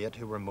the estate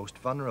who were most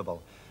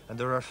vulnerable, and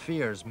there are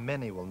fears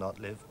many will not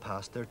live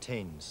past their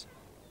teens.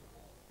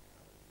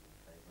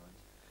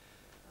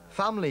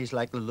 Families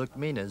like the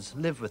Lukminas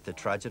live with the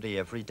tragedy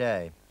every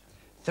day.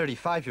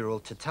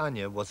 35-year-old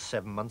Titania was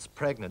 7 months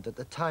pregnant at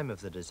the time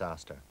of the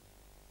disaster.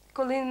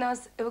 Коли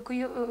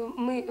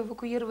ми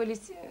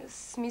евакуювалися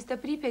з міста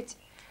Прип'ять,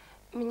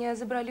 мене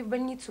забрали в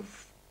больницю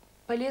в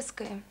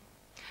Полеське,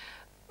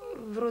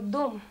 в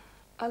роддом,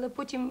 але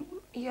потім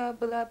я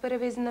була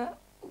перевезена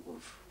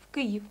в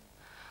Київ,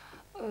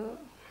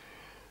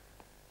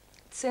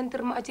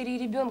 центр матері і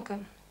ребенка.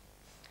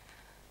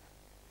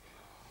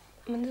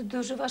 Мені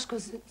дуже важко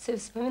це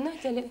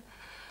вспоминати,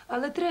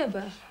 але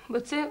треба, бо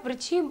це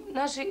врачі,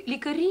 наші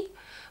лікарі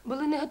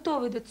були не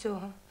готові до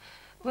цього.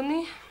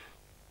 Вони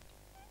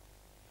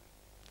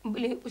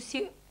були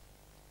усі,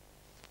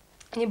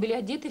 вони були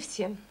одеті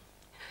всі.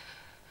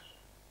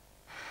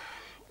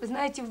 Вы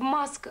знаете, в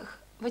масках,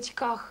 в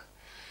очках,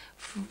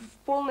 в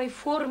полной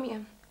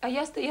форме, а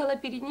я стояла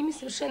перед ними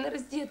совершенно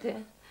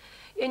раздетая.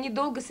 И они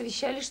долго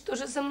совещались, что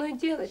же со мной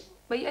делать.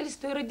 Боялись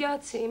той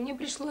радиации, и мне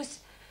пришлось,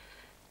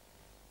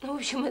 ну, в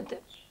общем,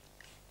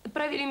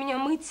 отправили меня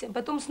мыться.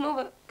 Потом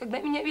снова,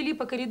 когда меня вели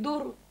по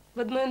коридору в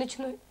одной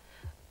ночной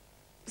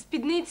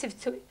спідниці в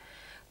цій,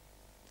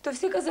 то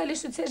всі казали,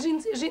 що це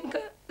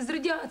жінка з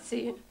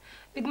радіацією.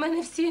 Від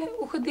мене всі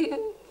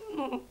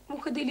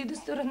уходили до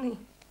сторони.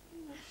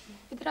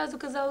 Відразу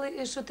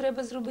казали, що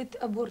треба зробити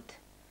аборт.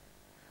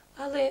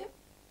 Але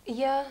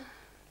я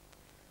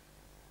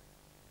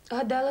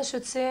гадала, що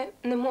це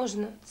не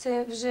можна.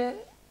 Це вже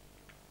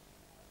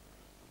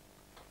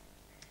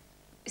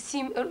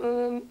 7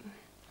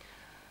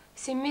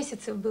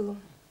 місяців було.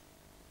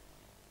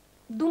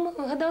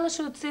 Гадала,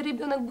 що цей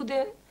дитина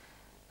буде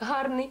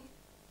гарний,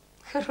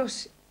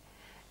 хороший.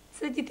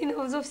 Ця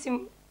дитина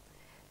зовсім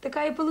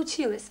така і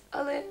вийшла.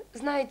 Але,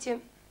 знаєте,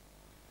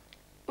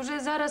 уже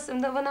зараз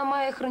вона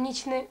має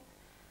хронічне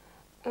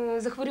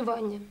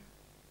захворювання.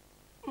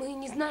 Мы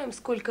не знаем,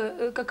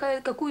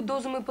 какую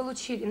дозу мы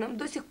получили. Нам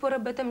до сих пор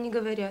об этом не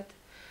говорят.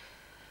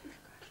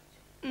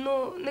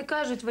 Ну, не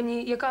кажуть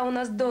вони, яка у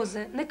нас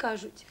доза, не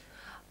кажуть.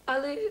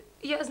 Але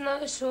я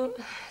знаю, що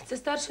ця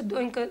старша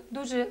донька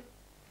дуже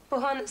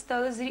погано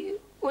стала,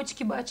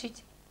 очки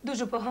бачить,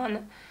 дуже погано.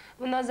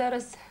 Вона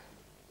зараз...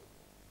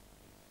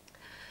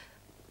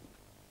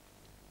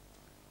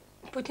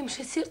 Потім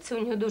ще серце у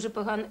нього дуже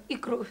погано і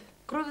кров.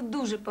 Кров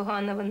дуже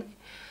погана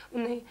в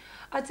неї.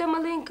 А ця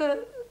маленька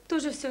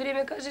теж все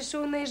время каже,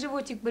 що у неї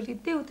животик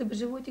болить. Де у тебе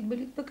животик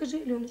болить?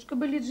 Покажи, Альонушка,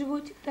 болить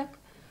животик, так?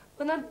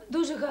 Вона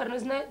дуже гарно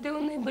знає, де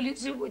у неї болить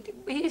животик.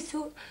 Бо їй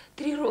всього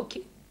 3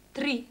 роки.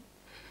 3.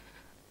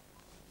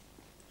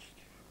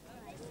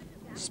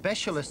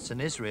 Specialists in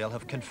Israel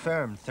have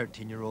confirmed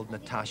 13-year-old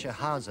Natasha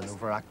has an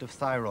overactive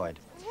thyroid.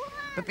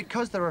 But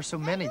because there are so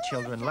many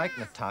children like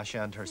Natasha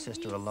and her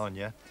sister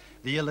Alonya,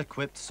 the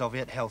ill-equipped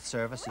Soviet health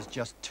service is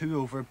just too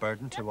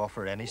overburdened to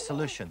offer any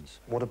solutions.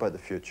 What about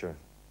the future?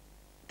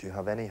 Do you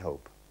have any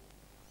hope?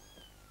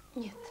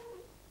 Нет.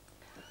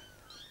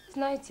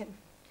 Знаете,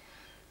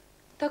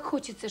 так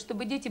хочется,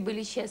 чтобы дети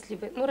были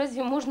счастливы. Но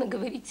разве можно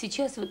говорить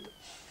сейчас вот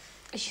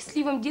о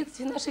счастливом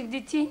детстве наших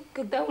детей,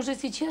 когда уже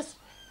сейчас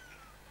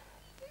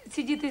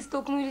эти дети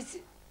столкнулись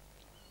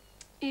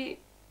и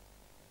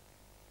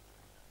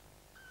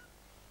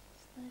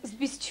с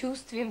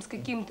бесчувствием, с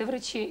каким-то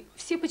врачей.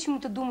 Все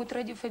почему-то думают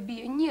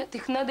радіофобія. Нет,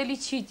 їх треба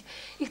лічити.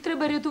 Їх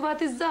треба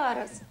рятувати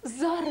зараз.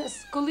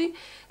 Зараз, коли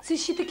це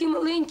ще такі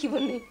маленькі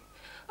вони.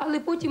 Але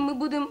потім ми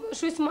будемо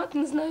щось мати,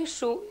 не знаю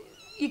що.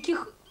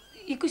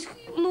 Якісь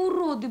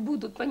уроди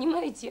будуть,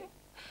 розумієте?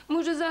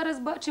 Ми вже зараз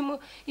бачимо,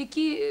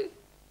 які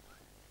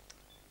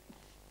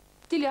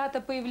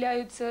телята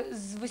появляються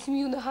з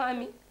 8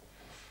 ногами.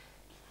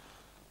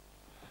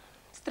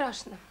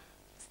 Страшно.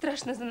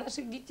 Страшно за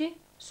наших дітей.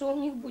 Что у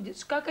них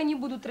будет, как они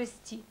будут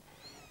расти.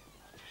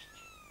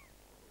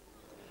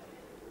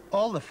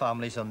 All the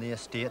families on the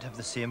estate have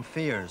the same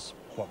fears.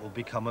 What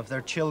will become of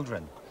their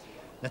children?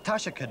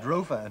 Natasha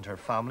Kadrova and her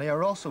family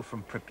are also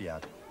from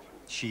Pripyat.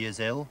 She is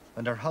ill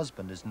and her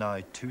husband is now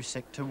too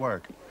sick to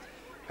work.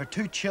 Her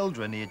 2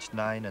 children, aged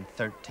 9 and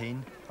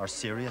 13, are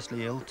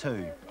seriously ill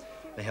too.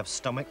 They have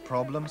stomach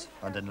problems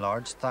and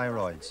enlarged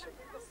thyroids.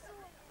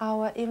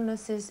 Our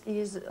illnesses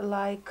is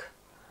like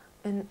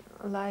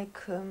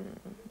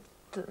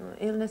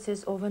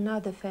illnesses of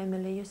another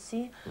family, you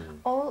see.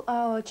 All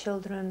our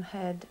children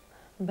had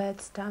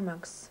bad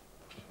stomachs.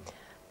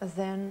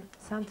 Then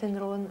something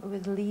wrong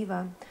with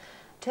liver,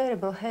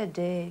 terrible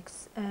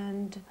headaches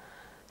and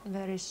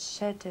very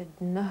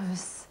shattered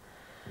nerves.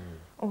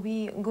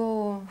 We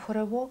go for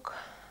a walk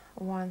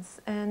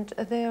once and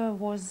there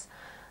was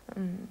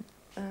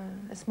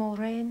a small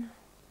rain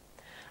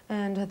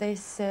and they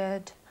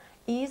said,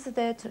 "Is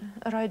that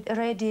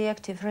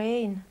radioactive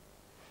rain?"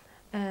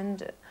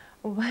 And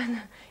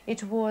when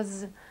it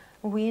was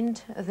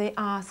wind, they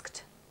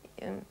asked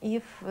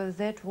if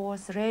that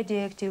was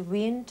radioactive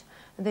wind.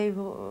 They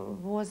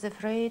were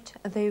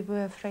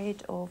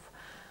afraid of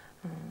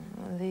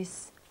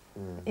these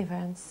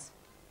events.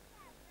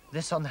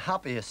 This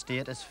unhappy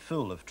estate is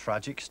full of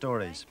tragic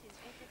stories.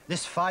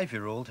 This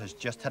 5-year-old has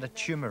just had a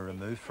tumour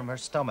removed from her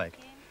stomach.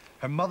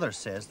 Her mother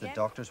says the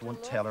doctors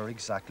won't tell her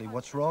exactly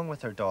what's wrong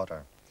with her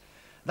daughter.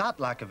 That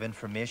lack of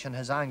information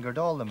has angered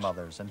all the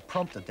mothers and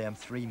prompted them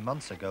 3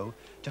 months ago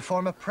to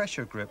form a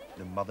pressure group,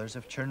 the Mothers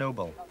of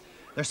Chernobyl.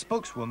 Their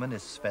spokeswoman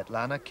is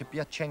Svetlana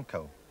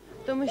Kipyachenko.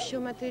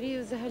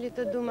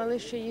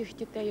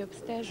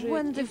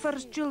 When the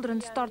first children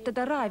started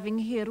arriving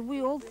here,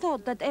 we all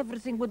thought that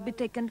everything would be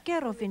taken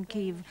care of in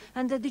Kyiv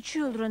and that the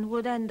children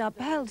would end up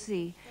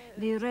healthy.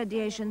 The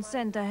radiation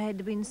center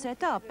had been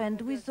set up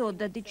and we thought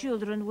that the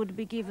children would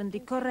be given the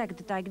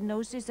correct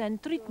diagnosis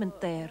and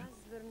treatment there.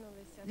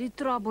 The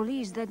trouble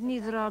is that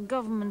neither our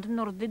government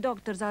nor the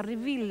doctors are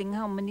revealing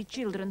how many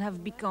children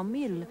have become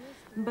ill.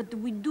 But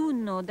we do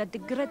know that a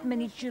great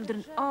many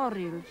children are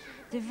ill.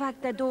 The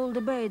fact that all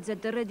the beds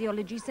at the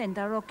radiology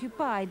center are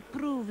occupied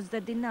proves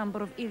that the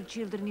number of ill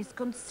children is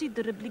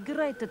considerably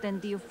greater than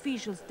the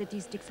official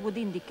statistics would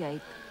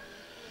indicate.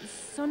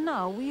 So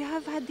now we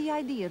have had the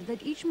idea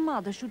that each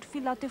mother should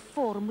fill out a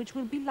form which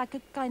will be like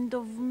a kind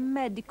of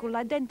medical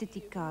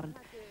identity card.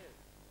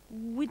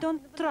 We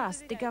don't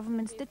trust the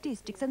government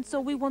statistics, and so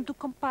we want to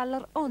compile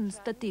our own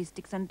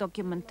statistics and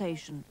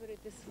documentation.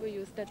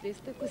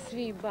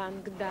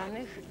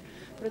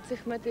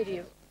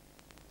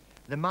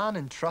 The man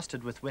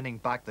entrusted with winning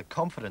back the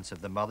confidence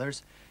of the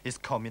mothers is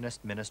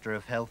Communist Minister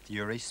of Health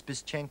Yuri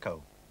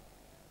Spischenko.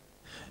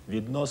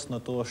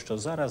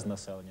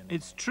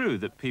 It's true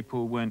that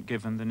people weren't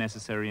given the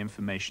necessary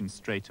information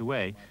straight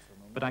away,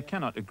 but I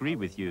cannot agree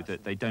with you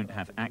that they don't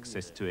have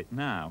access to it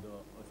now.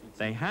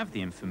 They have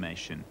the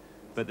information,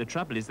 but the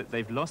trouble is that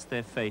they've lost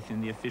their faith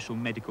in the official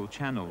medical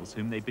channels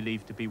whom they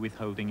believe to be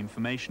withholding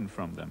information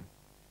from them.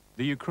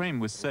 The Ukraine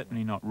was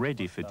certainly not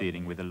ready for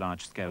dealing with a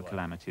large-scale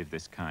calamity of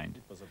this kind.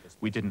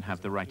 We didn't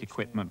have the right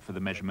equipment for the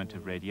measurement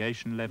of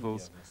radiation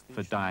levels,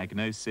 for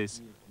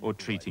diagnosis, or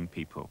treating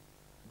people.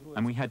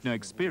 And we had no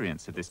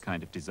experience of this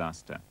kind of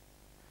disaster.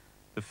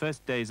 The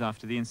first days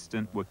after the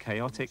incident were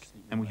chaotic,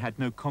 and we had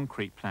no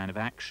concrete plan of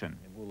action.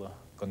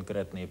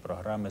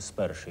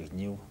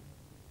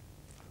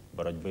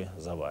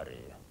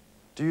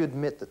 Do you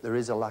admit that there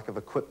is a lack of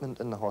equipment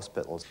in the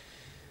hospitals?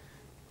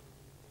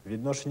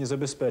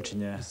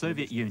 The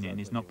Soviet Union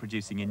is not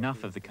producing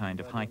enough of the kind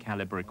of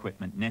high-caliber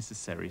equipment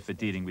necessary for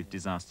dealing with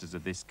disasters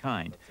of this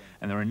kind,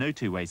 and there are no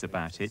two ways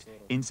about it.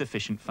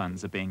 Insufficient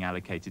funds are being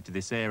allocated to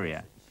this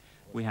area.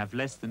 We have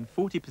less than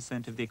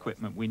 40% of the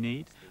equipment we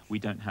need. We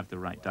don't have the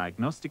right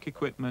diagnostic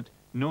equipment,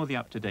 nor the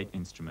up-to-date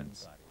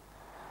instruments.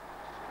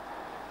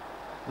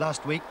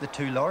 Last week, the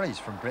 2 lorries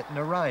from Britain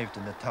arrived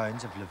in the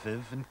towns of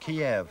Lviv and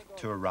Kiev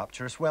to a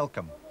rapturous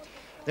welcome.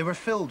 They were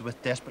filled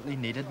with desperately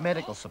needed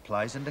medical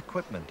supplies and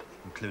equipment,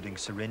 including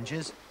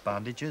syringes,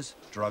 bandages,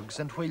 drugs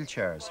and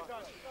wheelchairs.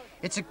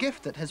 It's a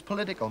gift that has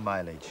political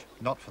mileage,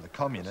 not for the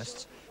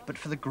communists, but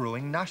for the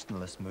growing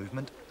nationalist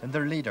movement and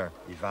their leader,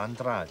 Ivan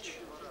Drach.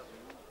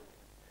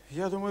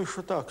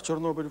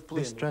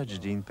 This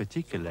tragedy in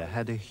particular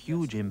had a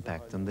huge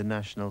impact on the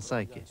national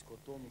psyche.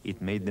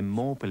 It made them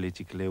more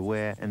politically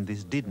aware, and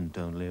this didn't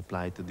only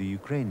apply to the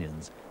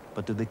Ukrainians,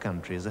 but to the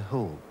country as a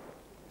whole.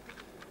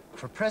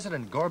 For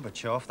President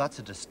Gorbachev, that's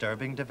a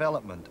disturbing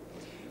development.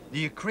 The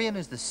Ukraine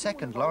is the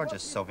 2nd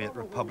largest Soviet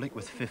republic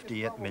with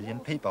 58 million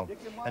people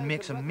and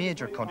makes a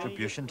major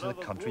contribution to the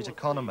country's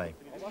economy.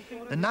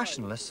 The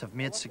nationalists have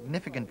made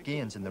significant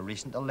gains in the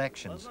recent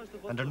elections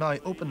and are now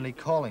openly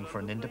calling for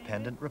an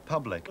independent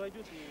republic.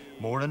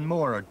 More and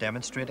more are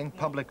demonstrating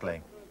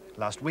publicly.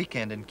 Last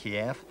weekend in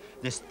Kiev,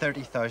 this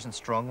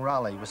 30,000-strong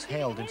rally was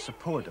held in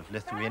support of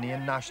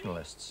Lithuanian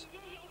nationalists.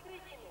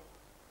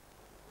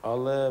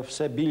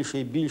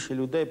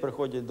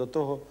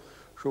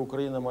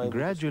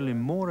 Gradually,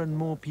 more and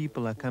more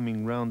people are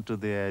coming round to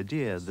the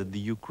idea that the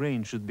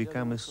Ukraine should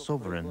become a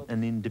sovereign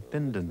and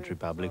independent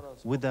republic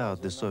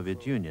without the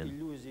Soviet Union.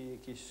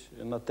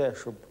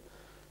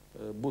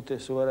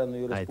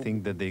 I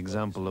think that the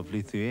example of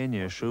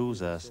Lithuania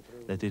shows us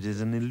that it is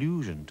an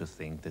illusion to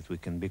think that we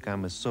can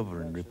become a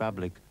sovereign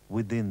republic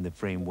within the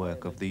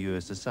framework of the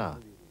USSR.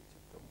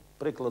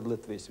 Приклад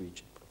Литви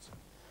свідчить про це.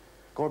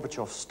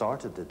 Gorbachev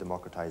started the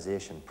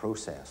democratization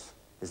process.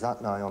 Is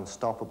that now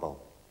unstoppable?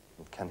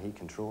 Can he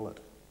control it?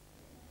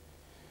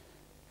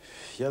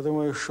 Я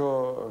думаю,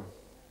 що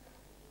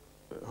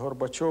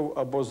Горбачов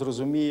або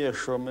зрозуміє,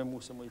 що ми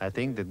мусимо... I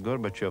think that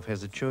Gorbachev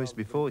has a choice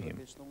before him.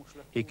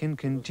 He can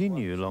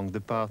continue along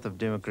the path of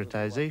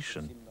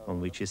democratization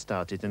on which he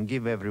started and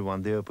give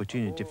everyone the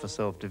opportunity for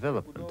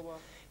self-development.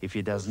 If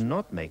he does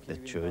not make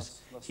that choice,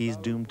 he is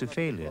doomed to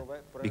failure,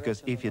 because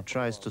if he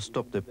tries to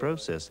stop the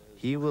process,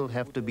 he will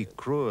have to be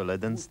crueler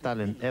than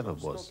Stalin ever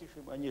was.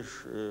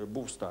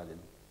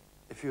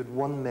 If you had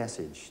one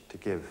message to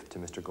give to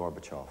Mr.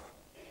 Gorbachev,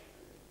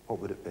 what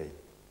would it be?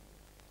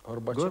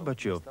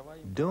 Gorbachev,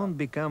 don't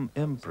become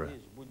emperor.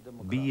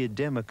 Be a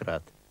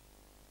democrat.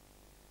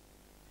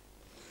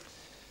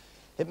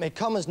 It may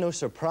come as no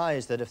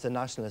surprise that if the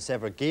nationalists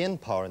ever gain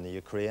power in the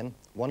Ukraine,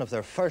 one of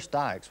their first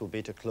acts will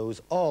be to close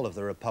all of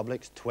the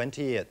republic's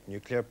 28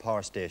 nuclear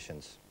power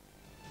stations.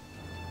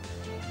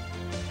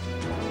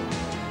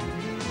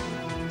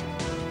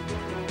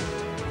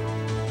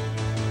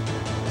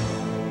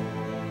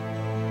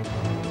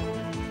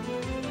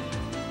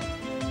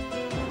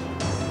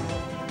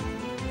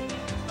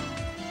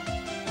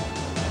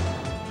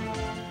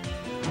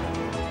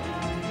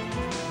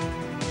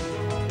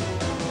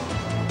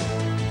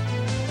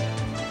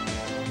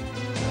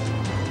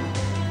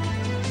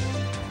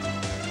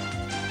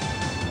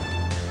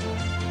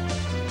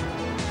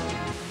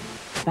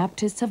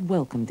 Baptists have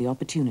welcomed the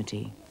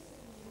opportunity.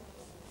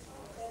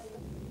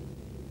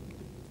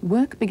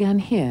 Work began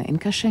here in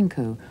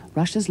Kashenko,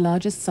 Russia's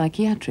largest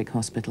psychiatric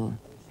hospital.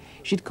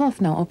 Zhidkov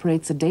now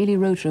operates a daily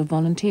rota of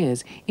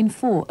volunteers in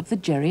 4 of the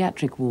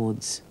geriatric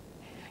wards.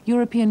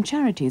 European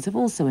charities have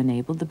also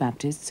enabled the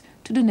Baptists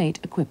to donate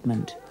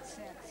equipment.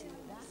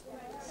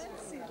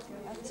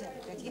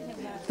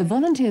 The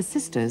volunteer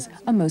sisters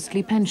are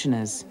mostly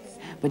pensioners,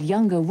 but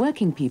younger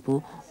working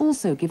people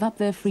also give up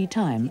their free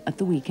time at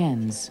the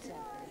weekends.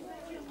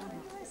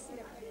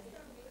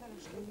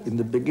 In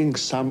the beginning,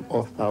 some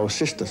of our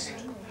sisters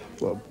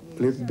were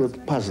a little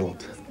bit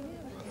puzzled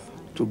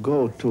to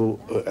go to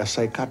a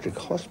psychiatric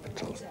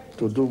hospital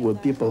to do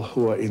with people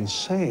who are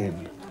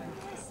insane.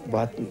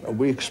 But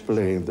we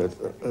explained that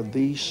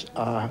these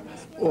are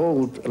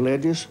old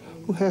ladies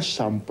who have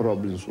some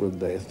problems with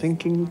their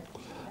thinking,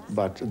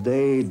 but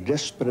they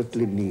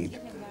desperately need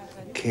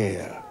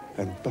care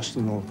and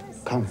personal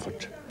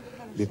comfort,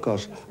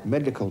 because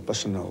medical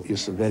personnel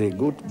is very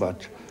good,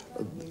 but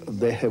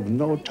they have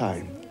no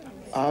time.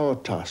 Our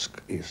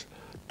task is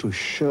to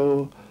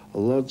show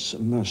Lord's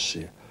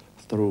mercy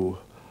through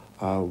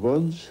our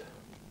words,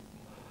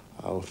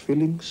 our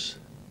feelings,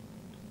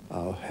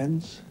 our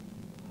hands,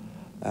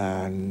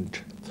 and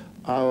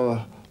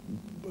our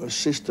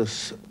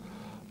sisters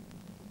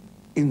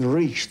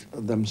enriched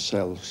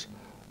themselves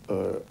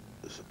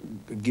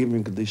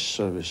giving this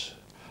service.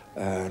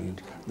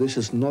 And this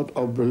is not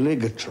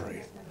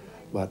obligatory,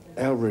 but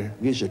every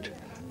visit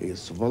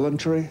is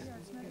voluntary.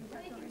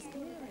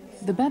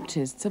 The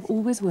Baptists have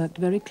always worked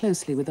very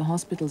closely with the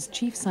hospital's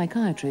chief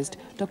psychiatrist,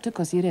 Dr.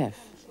 Kozyrev.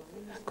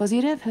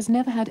 Kozyrev has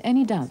never had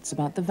any doubts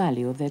about the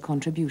value of their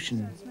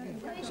contribution.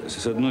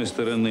 С одной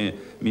стороны,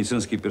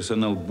 медицинский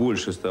персонал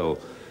больше стал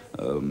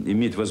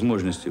иметь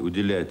возможности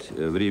уделять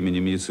времени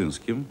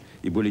медицинским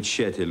и более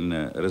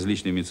тщательно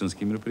различные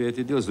медицинские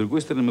мероприятия делать. С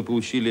другой стороны, мы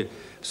получили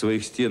в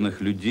своих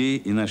стенах людей,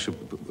 и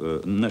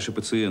наши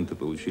пациенты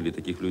получили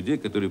таких людей,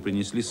 которые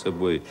принесли с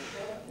собой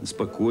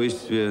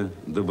спокойствие,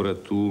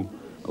 доброту,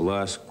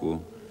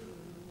 ласку.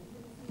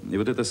 И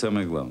вот это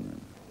самое главное.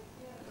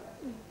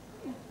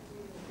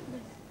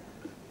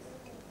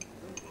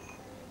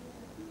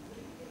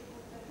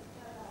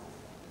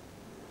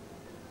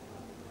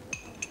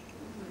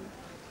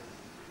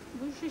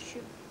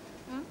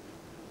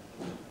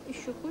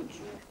 Еще хочешь?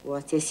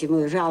 Вот, если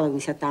мы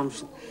жалуемся там,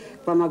 что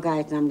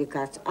помогают нам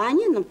лекарства, а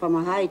они нам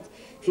помогают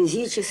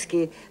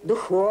физически,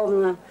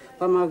 духовно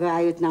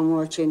помогают нам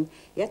очень.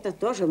 И это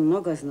тоже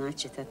много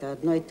значит. Это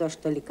одно и то,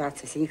 что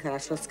лекарства. Если они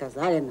хорошо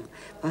сказали нам,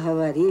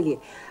 поговорили,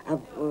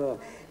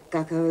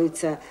 как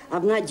говорится,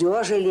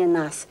 обнадежили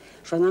нас,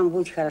 что нам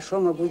будет хорошо,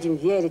 мы будем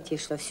верить, и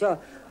что все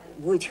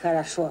будет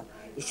хорошо.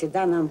 И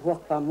всегда нам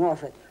Бог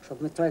поможет,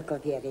 чтобы мы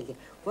только верили.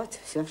 Вот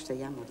все, что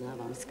я могла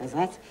вам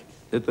сказать.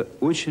 Это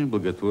очень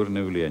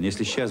благотворное влияние.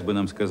 Если сейчас бы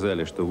нам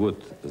сказали, что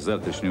вот с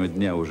завтрашнего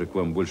дня уже к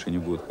вам больше не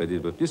будут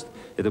ходить баптисты,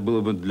 это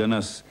было бы для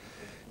нас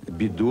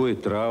бедой,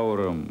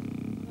 трауром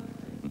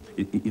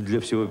и для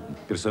всего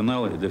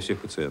персонала, и для всех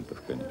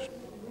пациентов, конечно.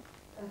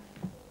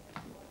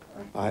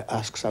 I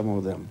ask some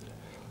of them,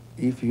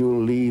 if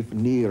you live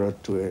nearer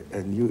to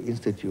a new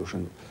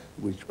institution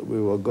which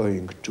we were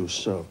going to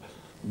serve,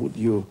 would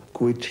you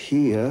quit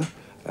here?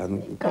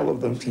 And all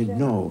of them said,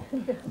 no,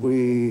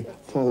 we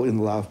fall in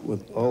love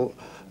with all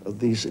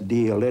these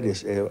dear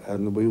ladies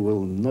and we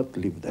will not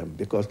leave them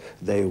because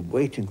they're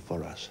waiting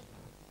for us.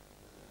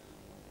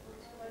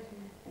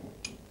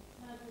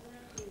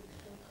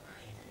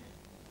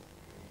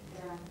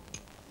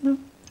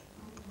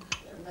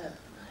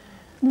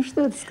 Ну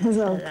что ты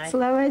сказал?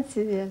 Целовать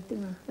тебя, ты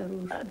моя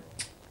хорошая.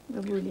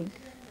 Бабуленька.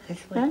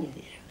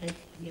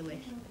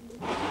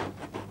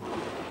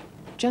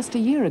 Just a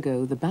year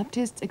ago, the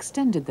Baptists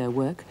extended their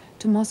work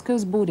to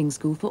Moscow's boarding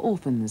school for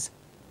orphans,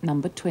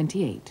 number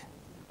 28.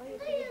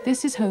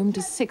 This is home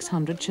to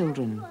 600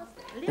 children.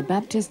 The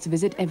Baptists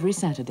visit every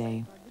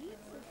Saturday.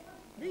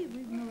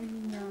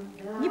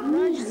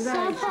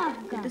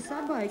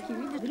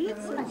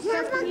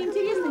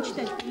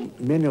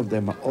 Many of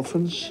them are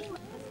orphans,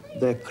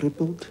 they're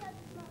crippled,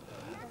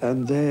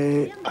 and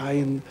they are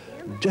in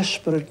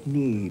desperate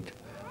need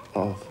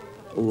of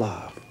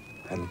love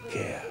and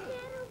care.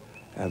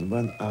 And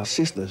when our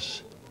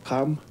sisters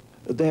come,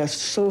 they are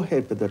so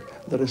happy that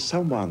there is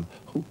someone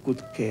who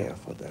could care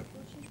for them.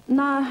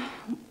 На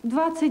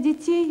 20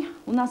 детей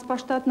у нас по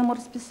штатному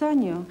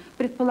расписанию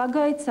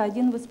предполагается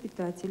один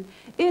воспитатель.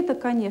 Это,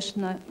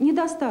 конечно,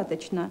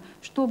 недостаточно,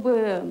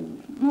 чтобы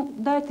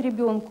дать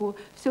ребенку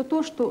все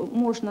то, что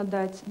можно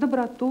дать: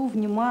 доброту,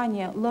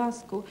 внимание,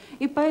 ласку.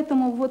 И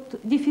поэтому вот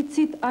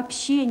дефицит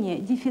общения,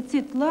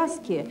 дефицит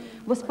ласки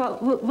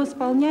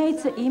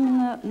восполняется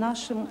именно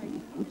нашим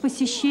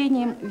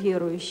посещением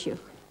верующих.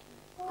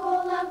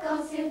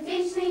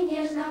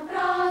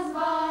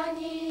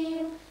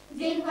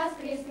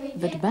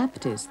 That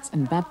Baptists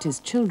and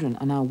Baptist children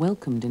are now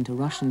welcomed into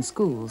Russian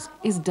schools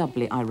is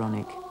doubly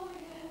ironic.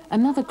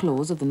 Another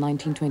clause of the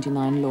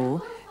 1929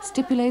 law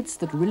stipulates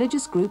that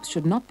religious groups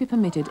should not be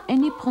permitted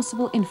any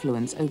possible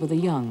influence over the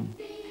young.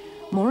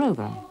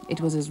 Moreover,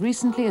 it was as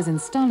recently as in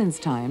Stalin's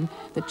time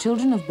that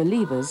children of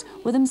believers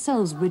were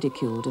themselves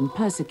ridiculed and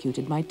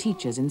persecuted by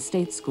teachers in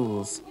state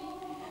schools.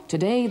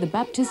 Today, the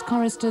Baptist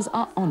choristers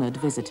are honored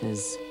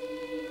visitors.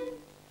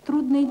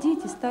 Трудные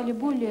дети стали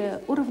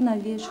более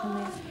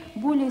уравновешенные,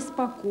 более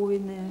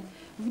спокойные.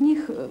 В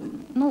них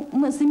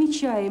мы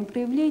замечаем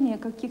проявление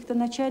каких-то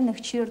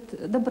начальных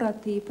черт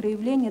доброты,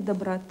 проявление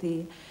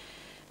доброты.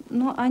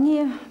 Но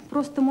они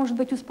просто, может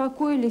быть,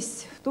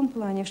 успокоились в том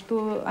плане,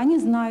 что они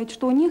знают,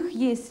 что у них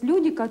есть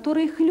люди,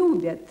 которые их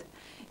любят.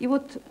 И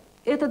вот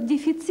этот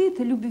дефицит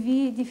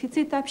любви,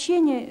 дефицит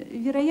общения,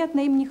 вероятно,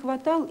 им не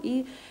хватал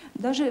и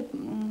даже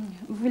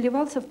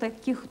выливался в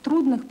таких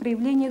трудных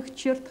проявлениях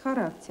черт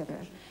характера.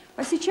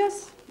 А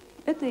сейчас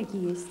это и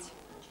есть.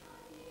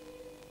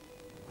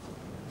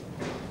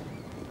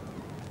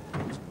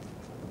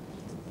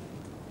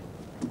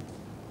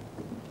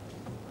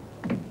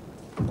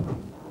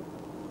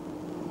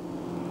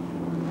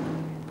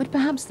 But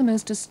perhaps the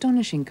most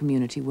astonishing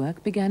community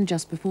work began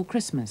just before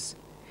Christmas.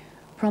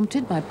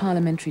 Prompted by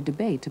parliamentary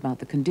debate about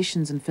the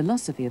conditions and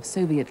philosophy of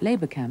Soviet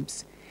labor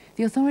camps,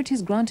 the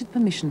authorities granted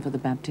permission for the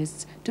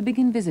Baptists to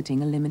begin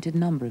visiting a limited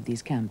number of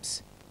these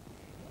camps.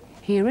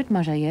 Here at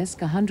Mazhayesk,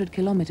 100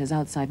 kilometers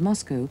outside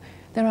Moscow,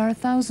 there are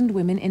 1,000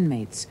 women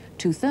inmates,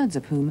 2/3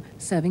 of whom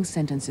serving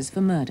sentences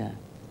for murder.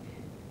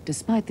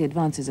 Despite the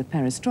advances of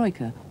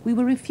perestroika, we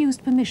were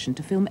refused permission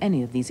to film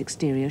any of these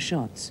exterior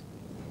shots.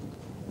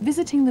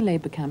 Visiting the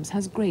labor camps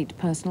has great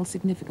personal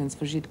significance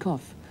for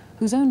Zhidkov,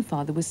 whose own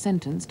father was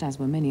sentenced, as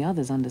were many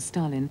others under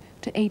Stalin,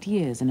 to 8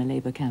 years in a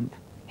labor camp.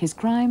 His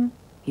crime?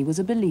 He was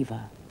a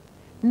believer.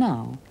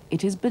 Now,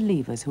 it is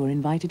believers who are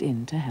invited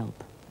in to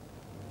help.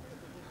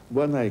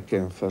 When I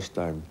came first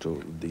time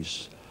to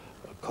this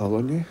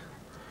colony,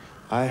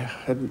 I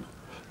had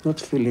not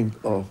feeling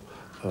of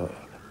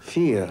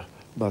fear,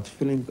 but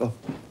feeling of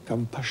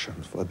compassion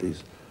for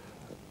these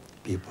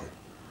people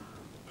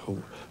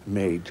who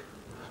made,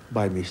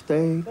 by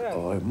mistake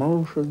or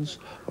emotions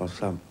or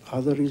some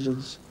other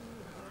reasons,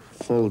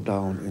 fall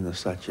down in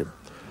such an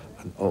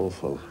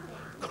awful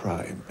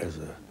crime as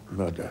a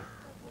murder.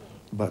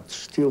 But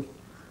still,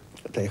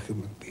 they're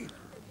human beings,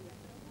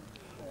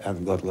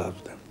 and God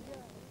loves them.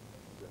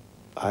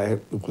 I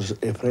was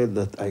afraid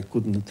that I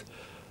couldn't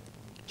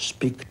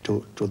speak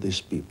to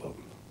these people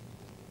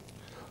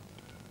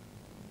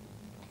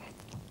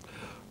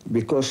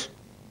because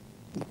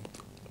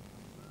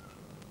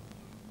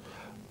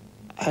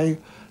I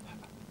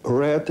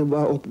read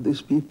about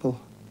these people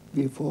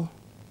before,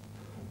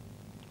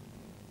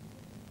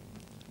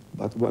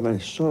 but when I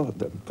saw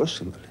them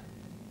personally,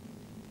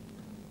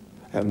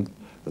 and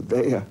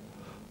they are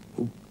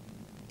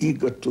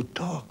eager to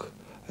talk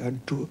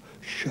and to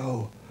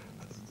show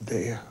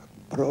their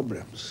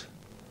problems,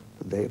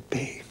 their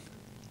pain.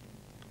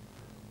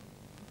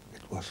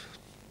 It was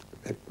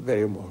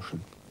very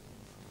emotional.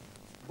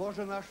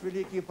 Боже наш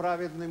великий и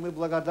праведный, мы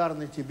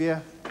благодарны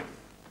Тебе,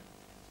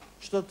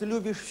 что Ты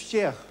любишь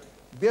всех,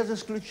 без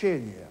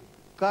исключения,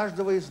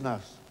 каждого из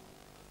нас,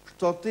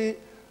 что Ты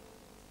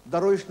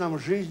даруешь нам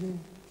жизнь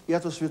и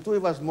эту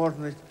святую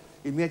возможность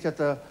иметь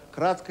это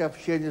краткое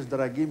общение с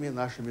дорогими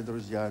нашими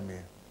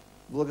друзьями.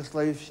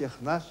 Благослови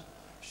всех нас.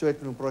 Все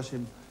это мы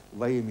просим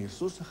во имя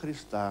Иисуса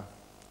Христа.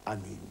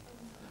 Аминь.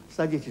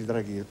 Садитесь,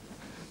 дорогие.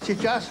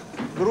 Сейчас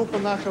группа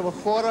нашего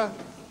хора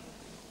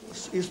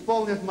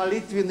исполнит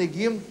молитвенный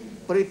гимн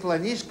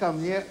 «Преклонись ко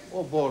мне,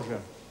 о Боже».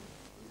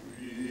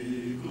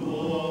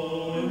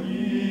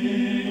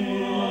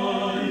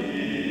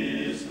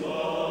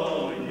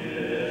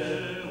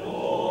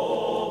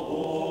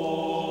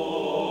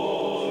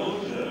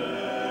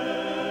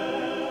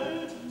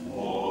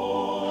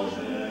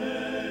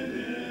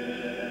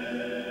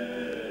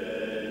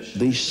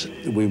 these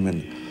women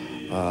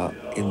are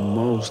in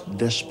most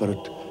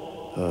desperate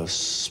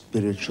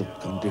spiritual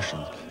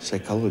conditions,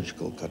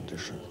 psychological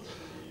conditions,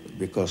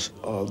 because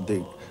of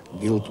the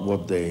guilt,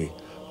 what they,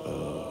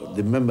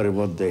 the memory of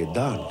what they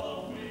done,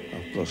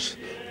 of course,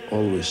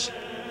 always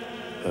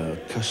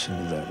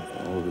cursing them,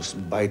 always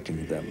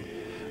biting them,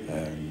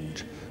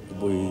 and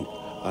we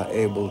are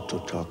able to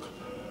talk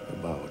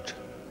about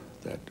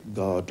that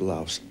God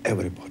loves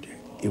everybody,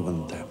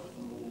 even them.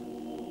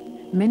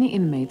 Many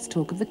inmates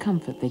talk of the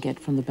comfort they get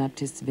from the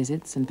Baptists'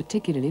 visits, and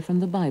particularly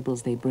from the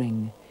Bibles they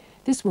bring.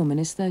 This woman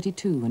is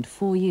 32 and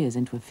 4 years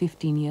into a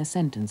 15-year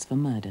sentence for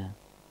murder.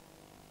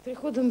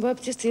 Приходом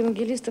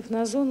баптистов-евангелистов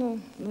на зону,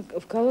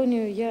 в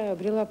колонию, я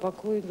обрела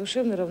покой,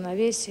 душевное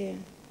равновесие.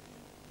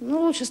 Ну,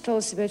 лучше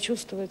стала себя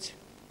чувствовать,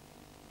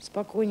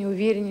 спокойнее,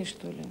 увереннее,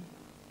 что ли.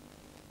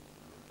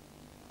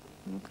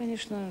 Ну,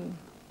 конечно,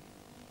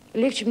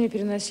 легче мне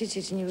переносить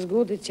эти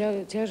невзгоды,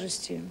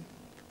 тяжести,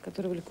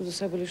 которые влекут за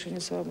собой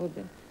лишение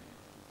свободы.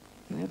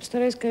 Я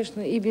постараюсь, конечно,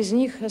 и без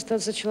них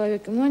остаться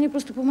человеком, но они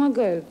просто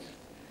помогают.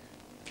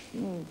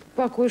 Ну,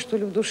 покой, что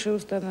ли, в душе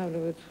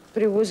устанавливают,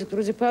 привозят,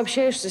 вроде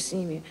пообщаешься с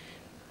ними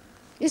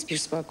и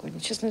спишь спокойно,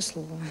 честное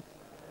слово.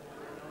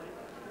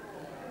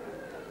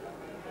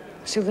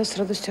 Всегда с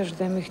радостью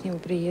ожидаем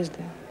их приезда.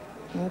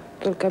 Вот,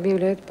 только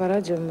объявляют по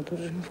радио, мы тут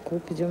же в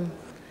клуб идем.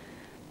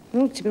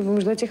 Ну, теперь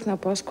будем ждать их на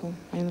Пасху.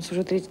 Они у нас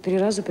уже три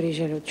раза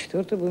приезжали, вот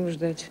 4-й будем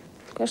ждать.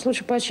 Конечно,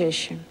 лучше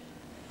почаще.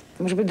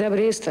 Может быть,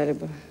 добрее стали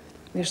бы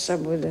между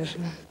собой даже.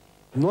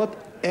 Not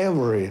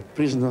every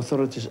prison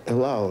authority is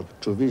allowed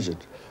to visit.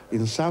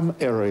 In some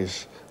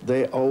areas,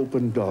 they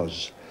open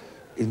doors.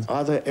 In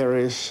other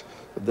areas,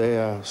 they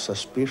are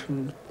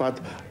suspicion. But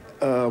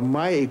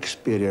my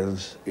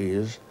experience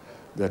is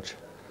that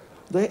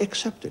they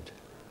accept it.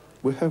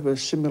 We have a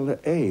similar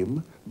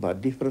aim,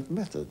 but different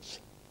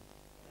methods.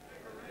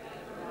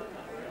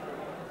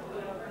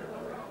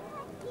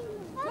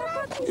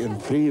 In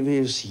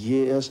previous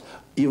years,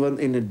 even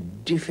in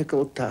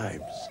difficult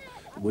times,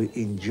 we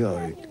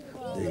enjoyed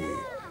the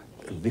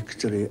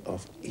victory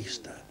of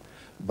Easter.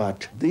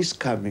 But this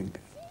coming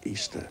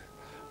Easter,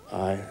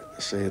 I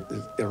say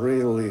it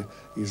really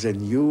is a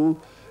new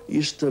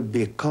Easter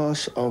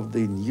because of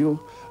the new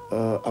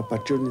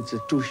opportunity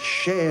to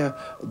share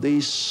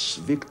this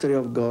victory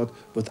of God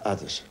with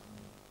others.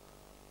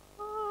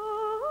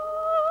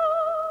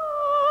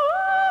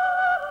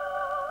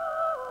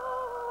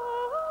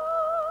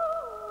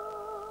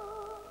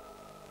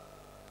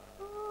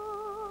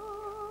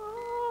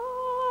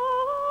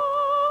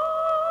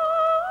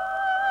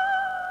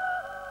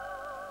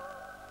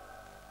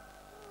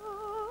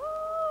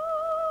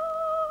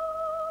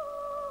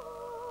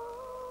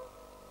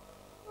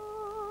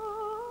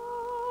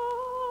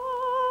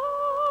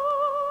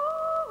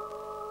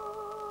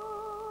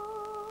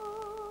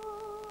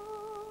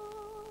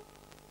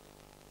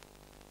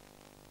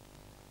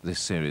 This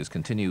series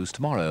continues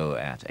tomorrow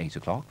at 8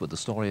 o'clock with the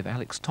story of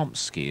Alex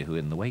Tomsky, who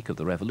in the wake of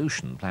the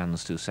revolution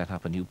plans to set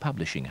up a new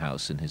publishing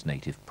house in his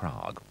native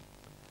Prague.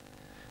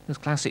 There's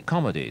classic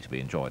comedy to be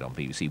enjoyed on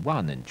BBC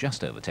One in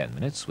just over 10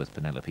 minutes, with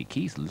Penelope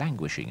Keith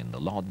languishing in the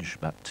lodge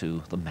but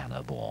to the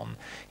manor born.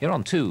 Here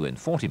on 2 in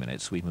 40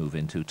 minutes we move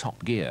into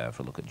Top Gear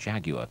for a look at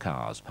Jaguar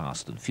cars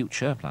past and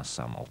future, plus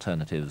some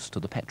alternatives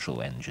to the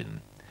petrol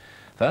engine.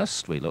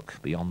 First we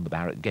look beyond the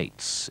barrack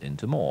gates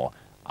into more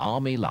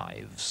Army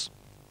Lives.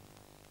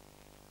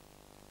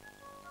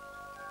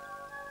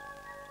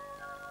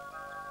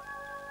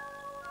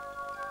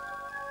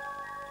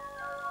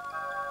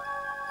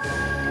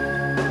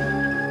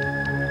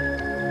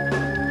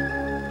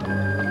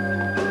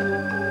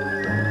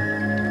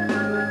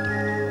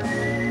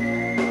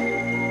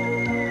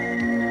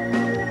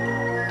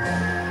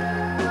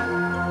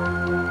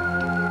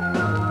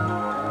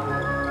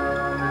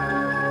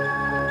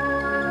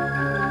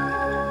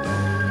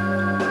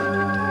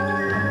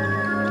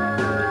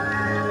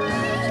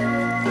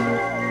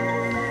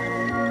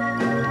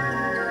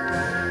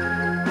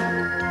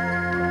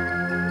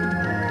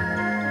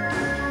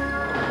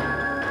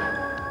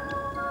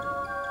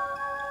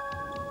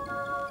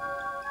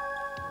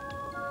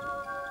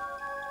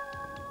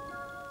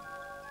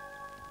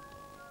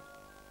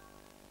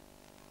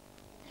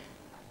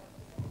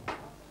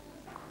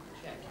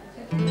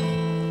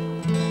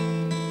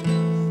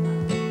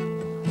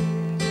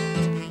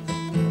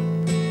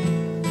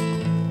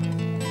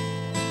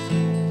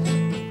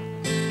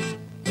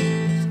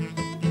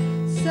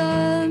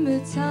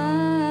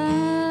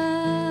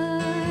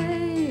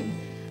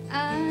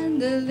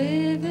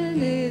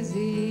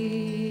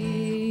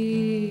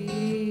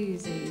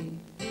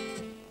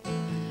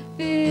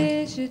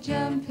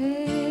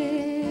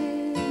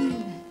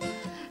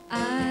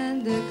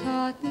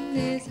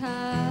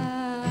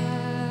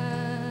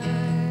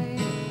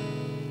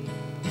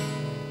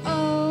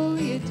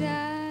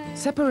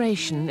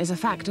 Separation is a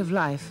fact of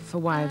life for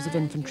wives of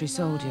infantry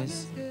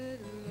soldiers.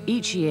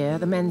 Each year,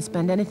 the men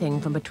spend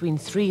anything from between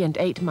 3 and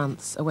 8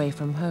 months away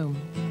from home.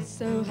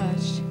 So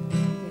hush,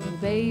 little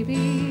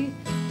baby,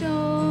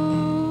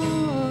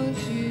 don't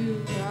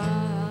you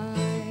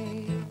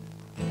cry.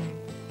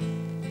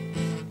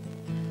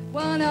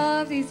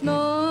 one of these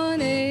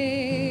mornings,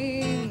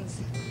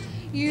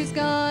 you's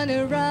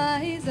gonna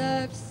rise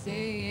up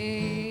singing,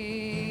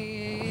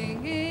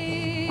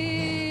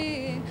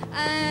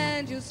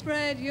 and you'll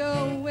spread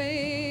your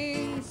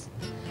wings,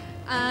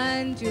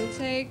 and you'll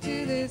take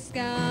to the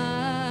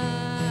sky.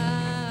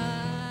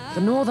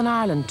 The Northern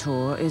Ireland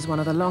tour is one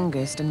of the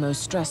longest and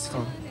most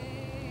stressful.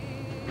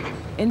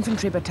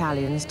 Infantry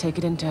battalions take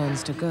it in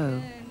turns to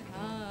go.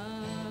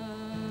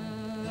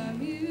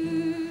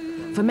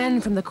 For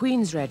men from the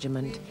Queen's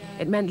Regiment,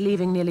 it meant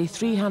leaving nearly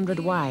 300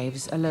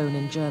 wives alone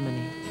in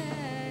Germany.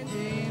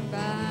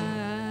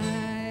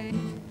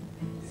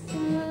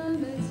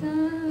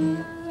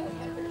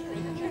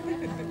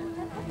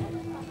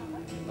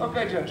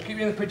 Okay, James, keep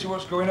me in the picture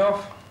what's going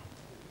off.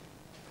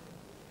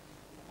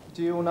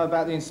 Do you all know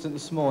about the incident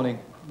this morning?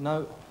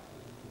 No?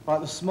 Right,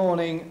 this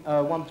morning,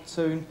 one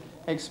platoon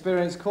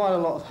experienced quite a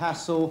lot of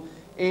hassle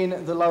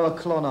in the lower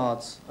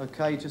Clonards,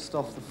 okay, just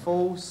off the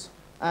falls,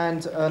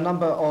 and a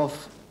number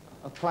of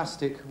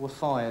plastic were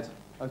fired,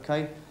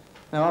 okay?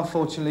 Now,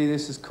 unfortunately,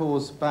 this has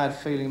caused bad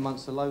feeling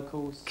amongst the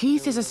locals.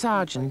 Keith is a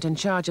sergeant in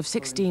charge of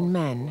 16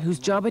 men whose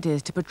job it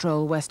is to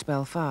patrol West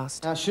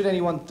Belfast. Now, should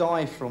anyone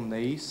die from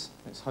these,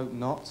 let's hope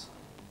not,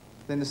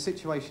 then the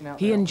situation out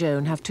there... He and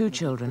Joan have 2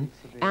 children,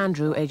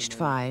 Andrew, aged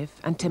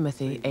 5, and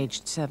Timothy,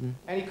 aged 7.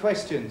 Any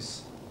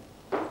questions?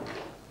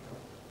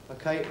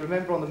 Okay,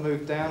 remember on the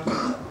move down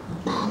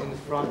in the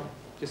front,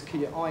 just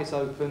keep your eyes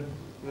open.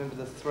 Remember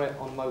the threat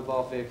on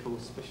mobile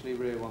vehicles, especially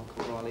rear one,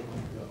 Riley.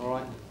 All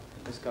right,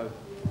 let's go.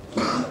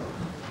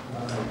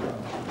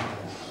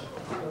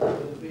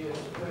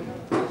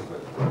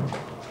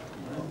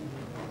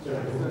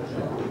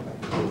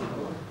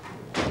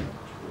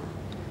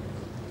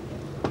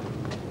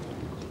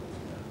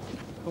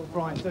 Call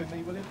Brian to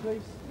me, will you,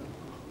 please?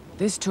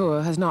 This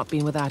tour has not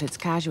been without its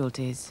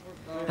casualties.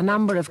 A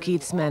number of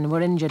Keith's men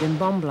were injured in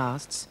bomb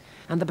blasts,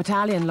 and the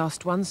battalion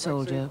lost 1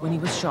 soldier when he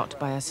was shot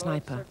by a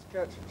sniper.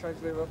 Catch,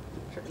 change lever,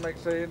 check the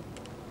magazine,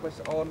 place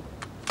it on,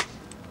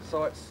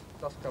 sights,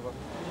 dust cover.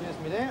 Yes,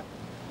 me there.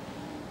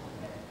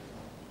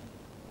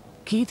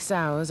 Keith's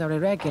hours are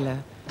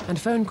irregular,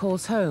 and phone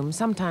calls home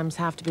sometimes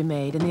have to be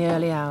made in the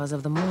early hours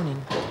of the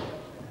morning.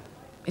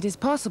 It is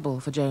possible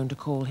for Joan to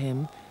call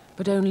him,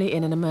 but only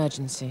in an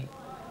emergency.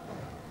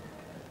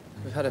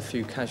 We've had a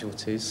few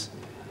casualties.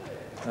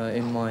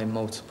 In my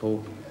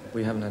multiple,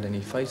 we haven't had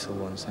any fatal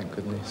ones, thank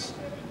goodness.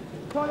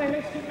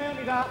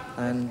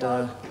 And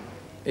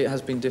it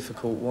has been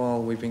difficult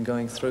while we've been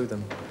going through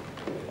them.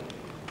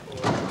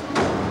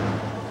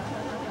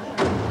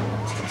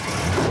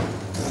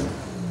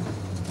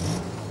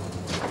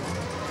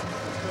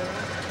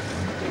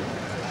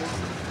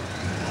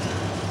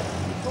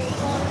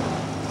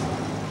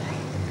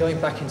 Going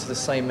back into the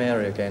same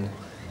area again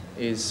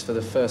is, for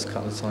the first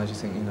couple of times, you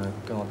think, you know,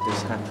 God,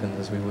 this happened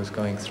as we was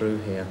going through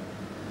here.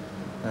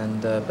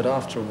 And but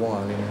after a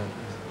while, you know,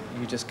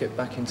 you just get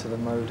back into the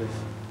mode of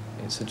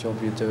it's a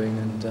job you're doing,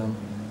 and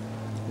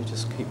you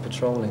just keep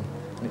patrolling,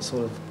 and it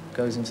sort of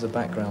goes into the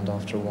background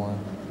after a while.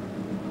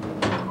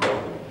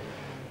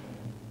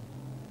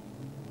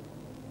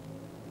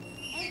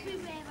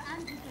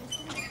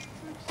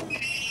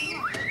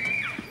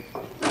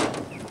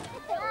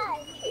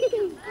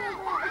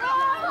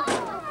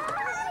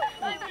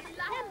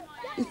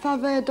 If I've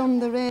heard on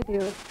the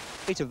radio.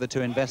 The fate of the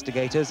 2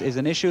 investigators is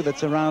an issue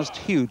that's aroused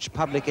huge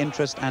public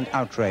interest and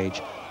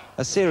outrage.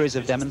 A series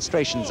of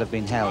demonstrations have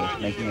been held,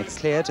 making it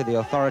clear to the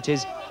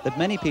authorities that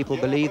many people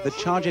believe the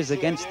charges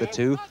against the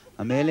 2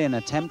 are merely an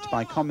attempt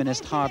by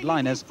communist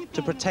hardliners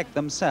to protect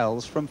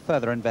themselves from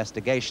further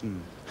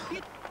investigation.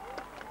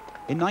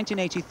 In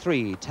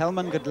 1983,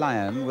 Telman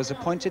Gedlian was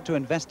appointed to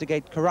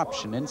investigate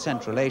corruption in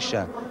Central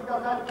Asia.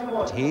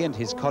 But he and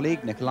his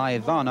colleague Nikolai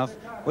Ivanov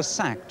were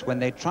sacked when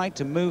they tried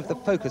to move the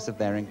focus of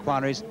their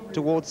inquiries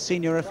towards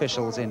senior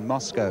officials in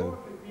Moscow.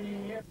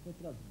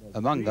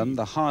 Among them,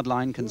 the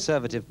hardline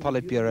conservative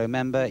Politburo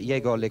member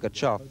Yegor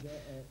Ligachev.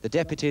 The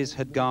deputies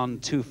had gone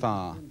too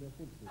far.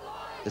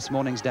 This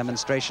morning's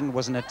demonstration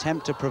was an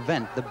attempt to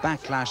prevent the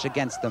backlash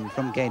against them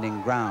from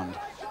gaining ground.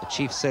 The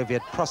chief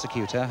Soviet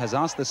prosecutor has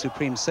asked the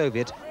Supreme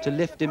Soviet to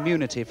lift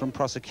immunity from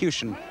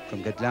prosecution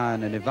from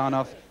Gedlian and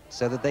Ivanov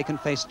so that they can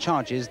face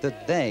charges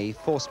that they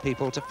force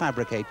people to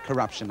fabricate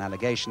corruption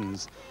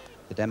allegations.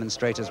 The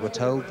demonstrators were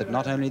told that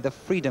not only the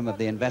freedom of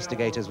the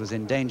investigators was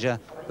in danger,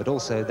 but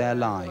also their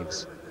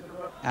lives.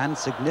 And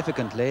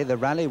significantly, the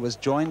rally was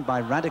joined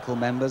by radical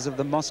members of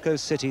the Moscow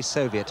City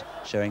Soviet,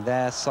 showing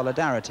their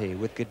solidarity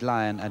with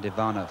Gedlian and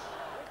Ivanov.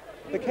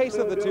 The case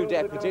of the 2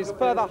 deputies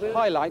further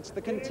highlights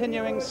the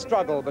continuing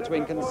struggle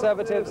between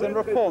conservatives and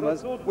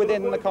reformers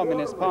within the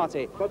Communist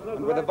Party.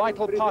 And with a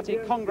vital party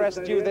congress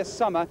due this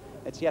summer,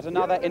 it's yet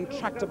another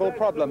intractable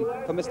problem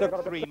for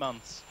Mr. 3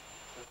 months.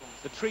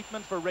 The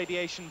treatment for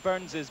radiation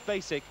burns is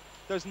basic.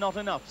 There's not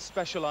enough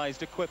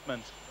specialized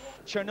equipment.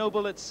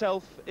 Chernobyl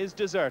itself is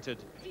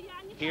deserted.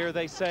 Here,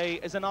 they say,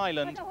 is an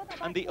island,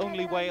 and the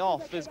only way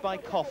off is by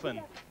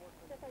coffin.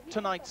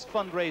 Tonight's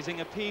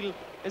fundraising appeal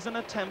is an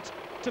attempt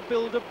to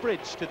build a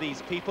bridge to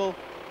these people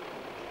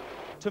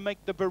to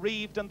make the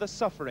bereaved and the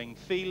suffering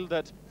feel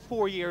that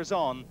 4 years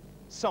on,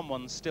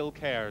 someone still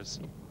cares.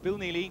 Bill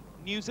Neely,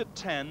 News at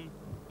 10,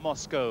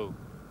 Moscow.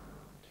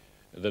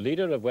 The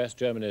leader of West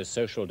Germany's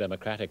Social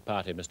Democratic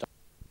Party, Mr.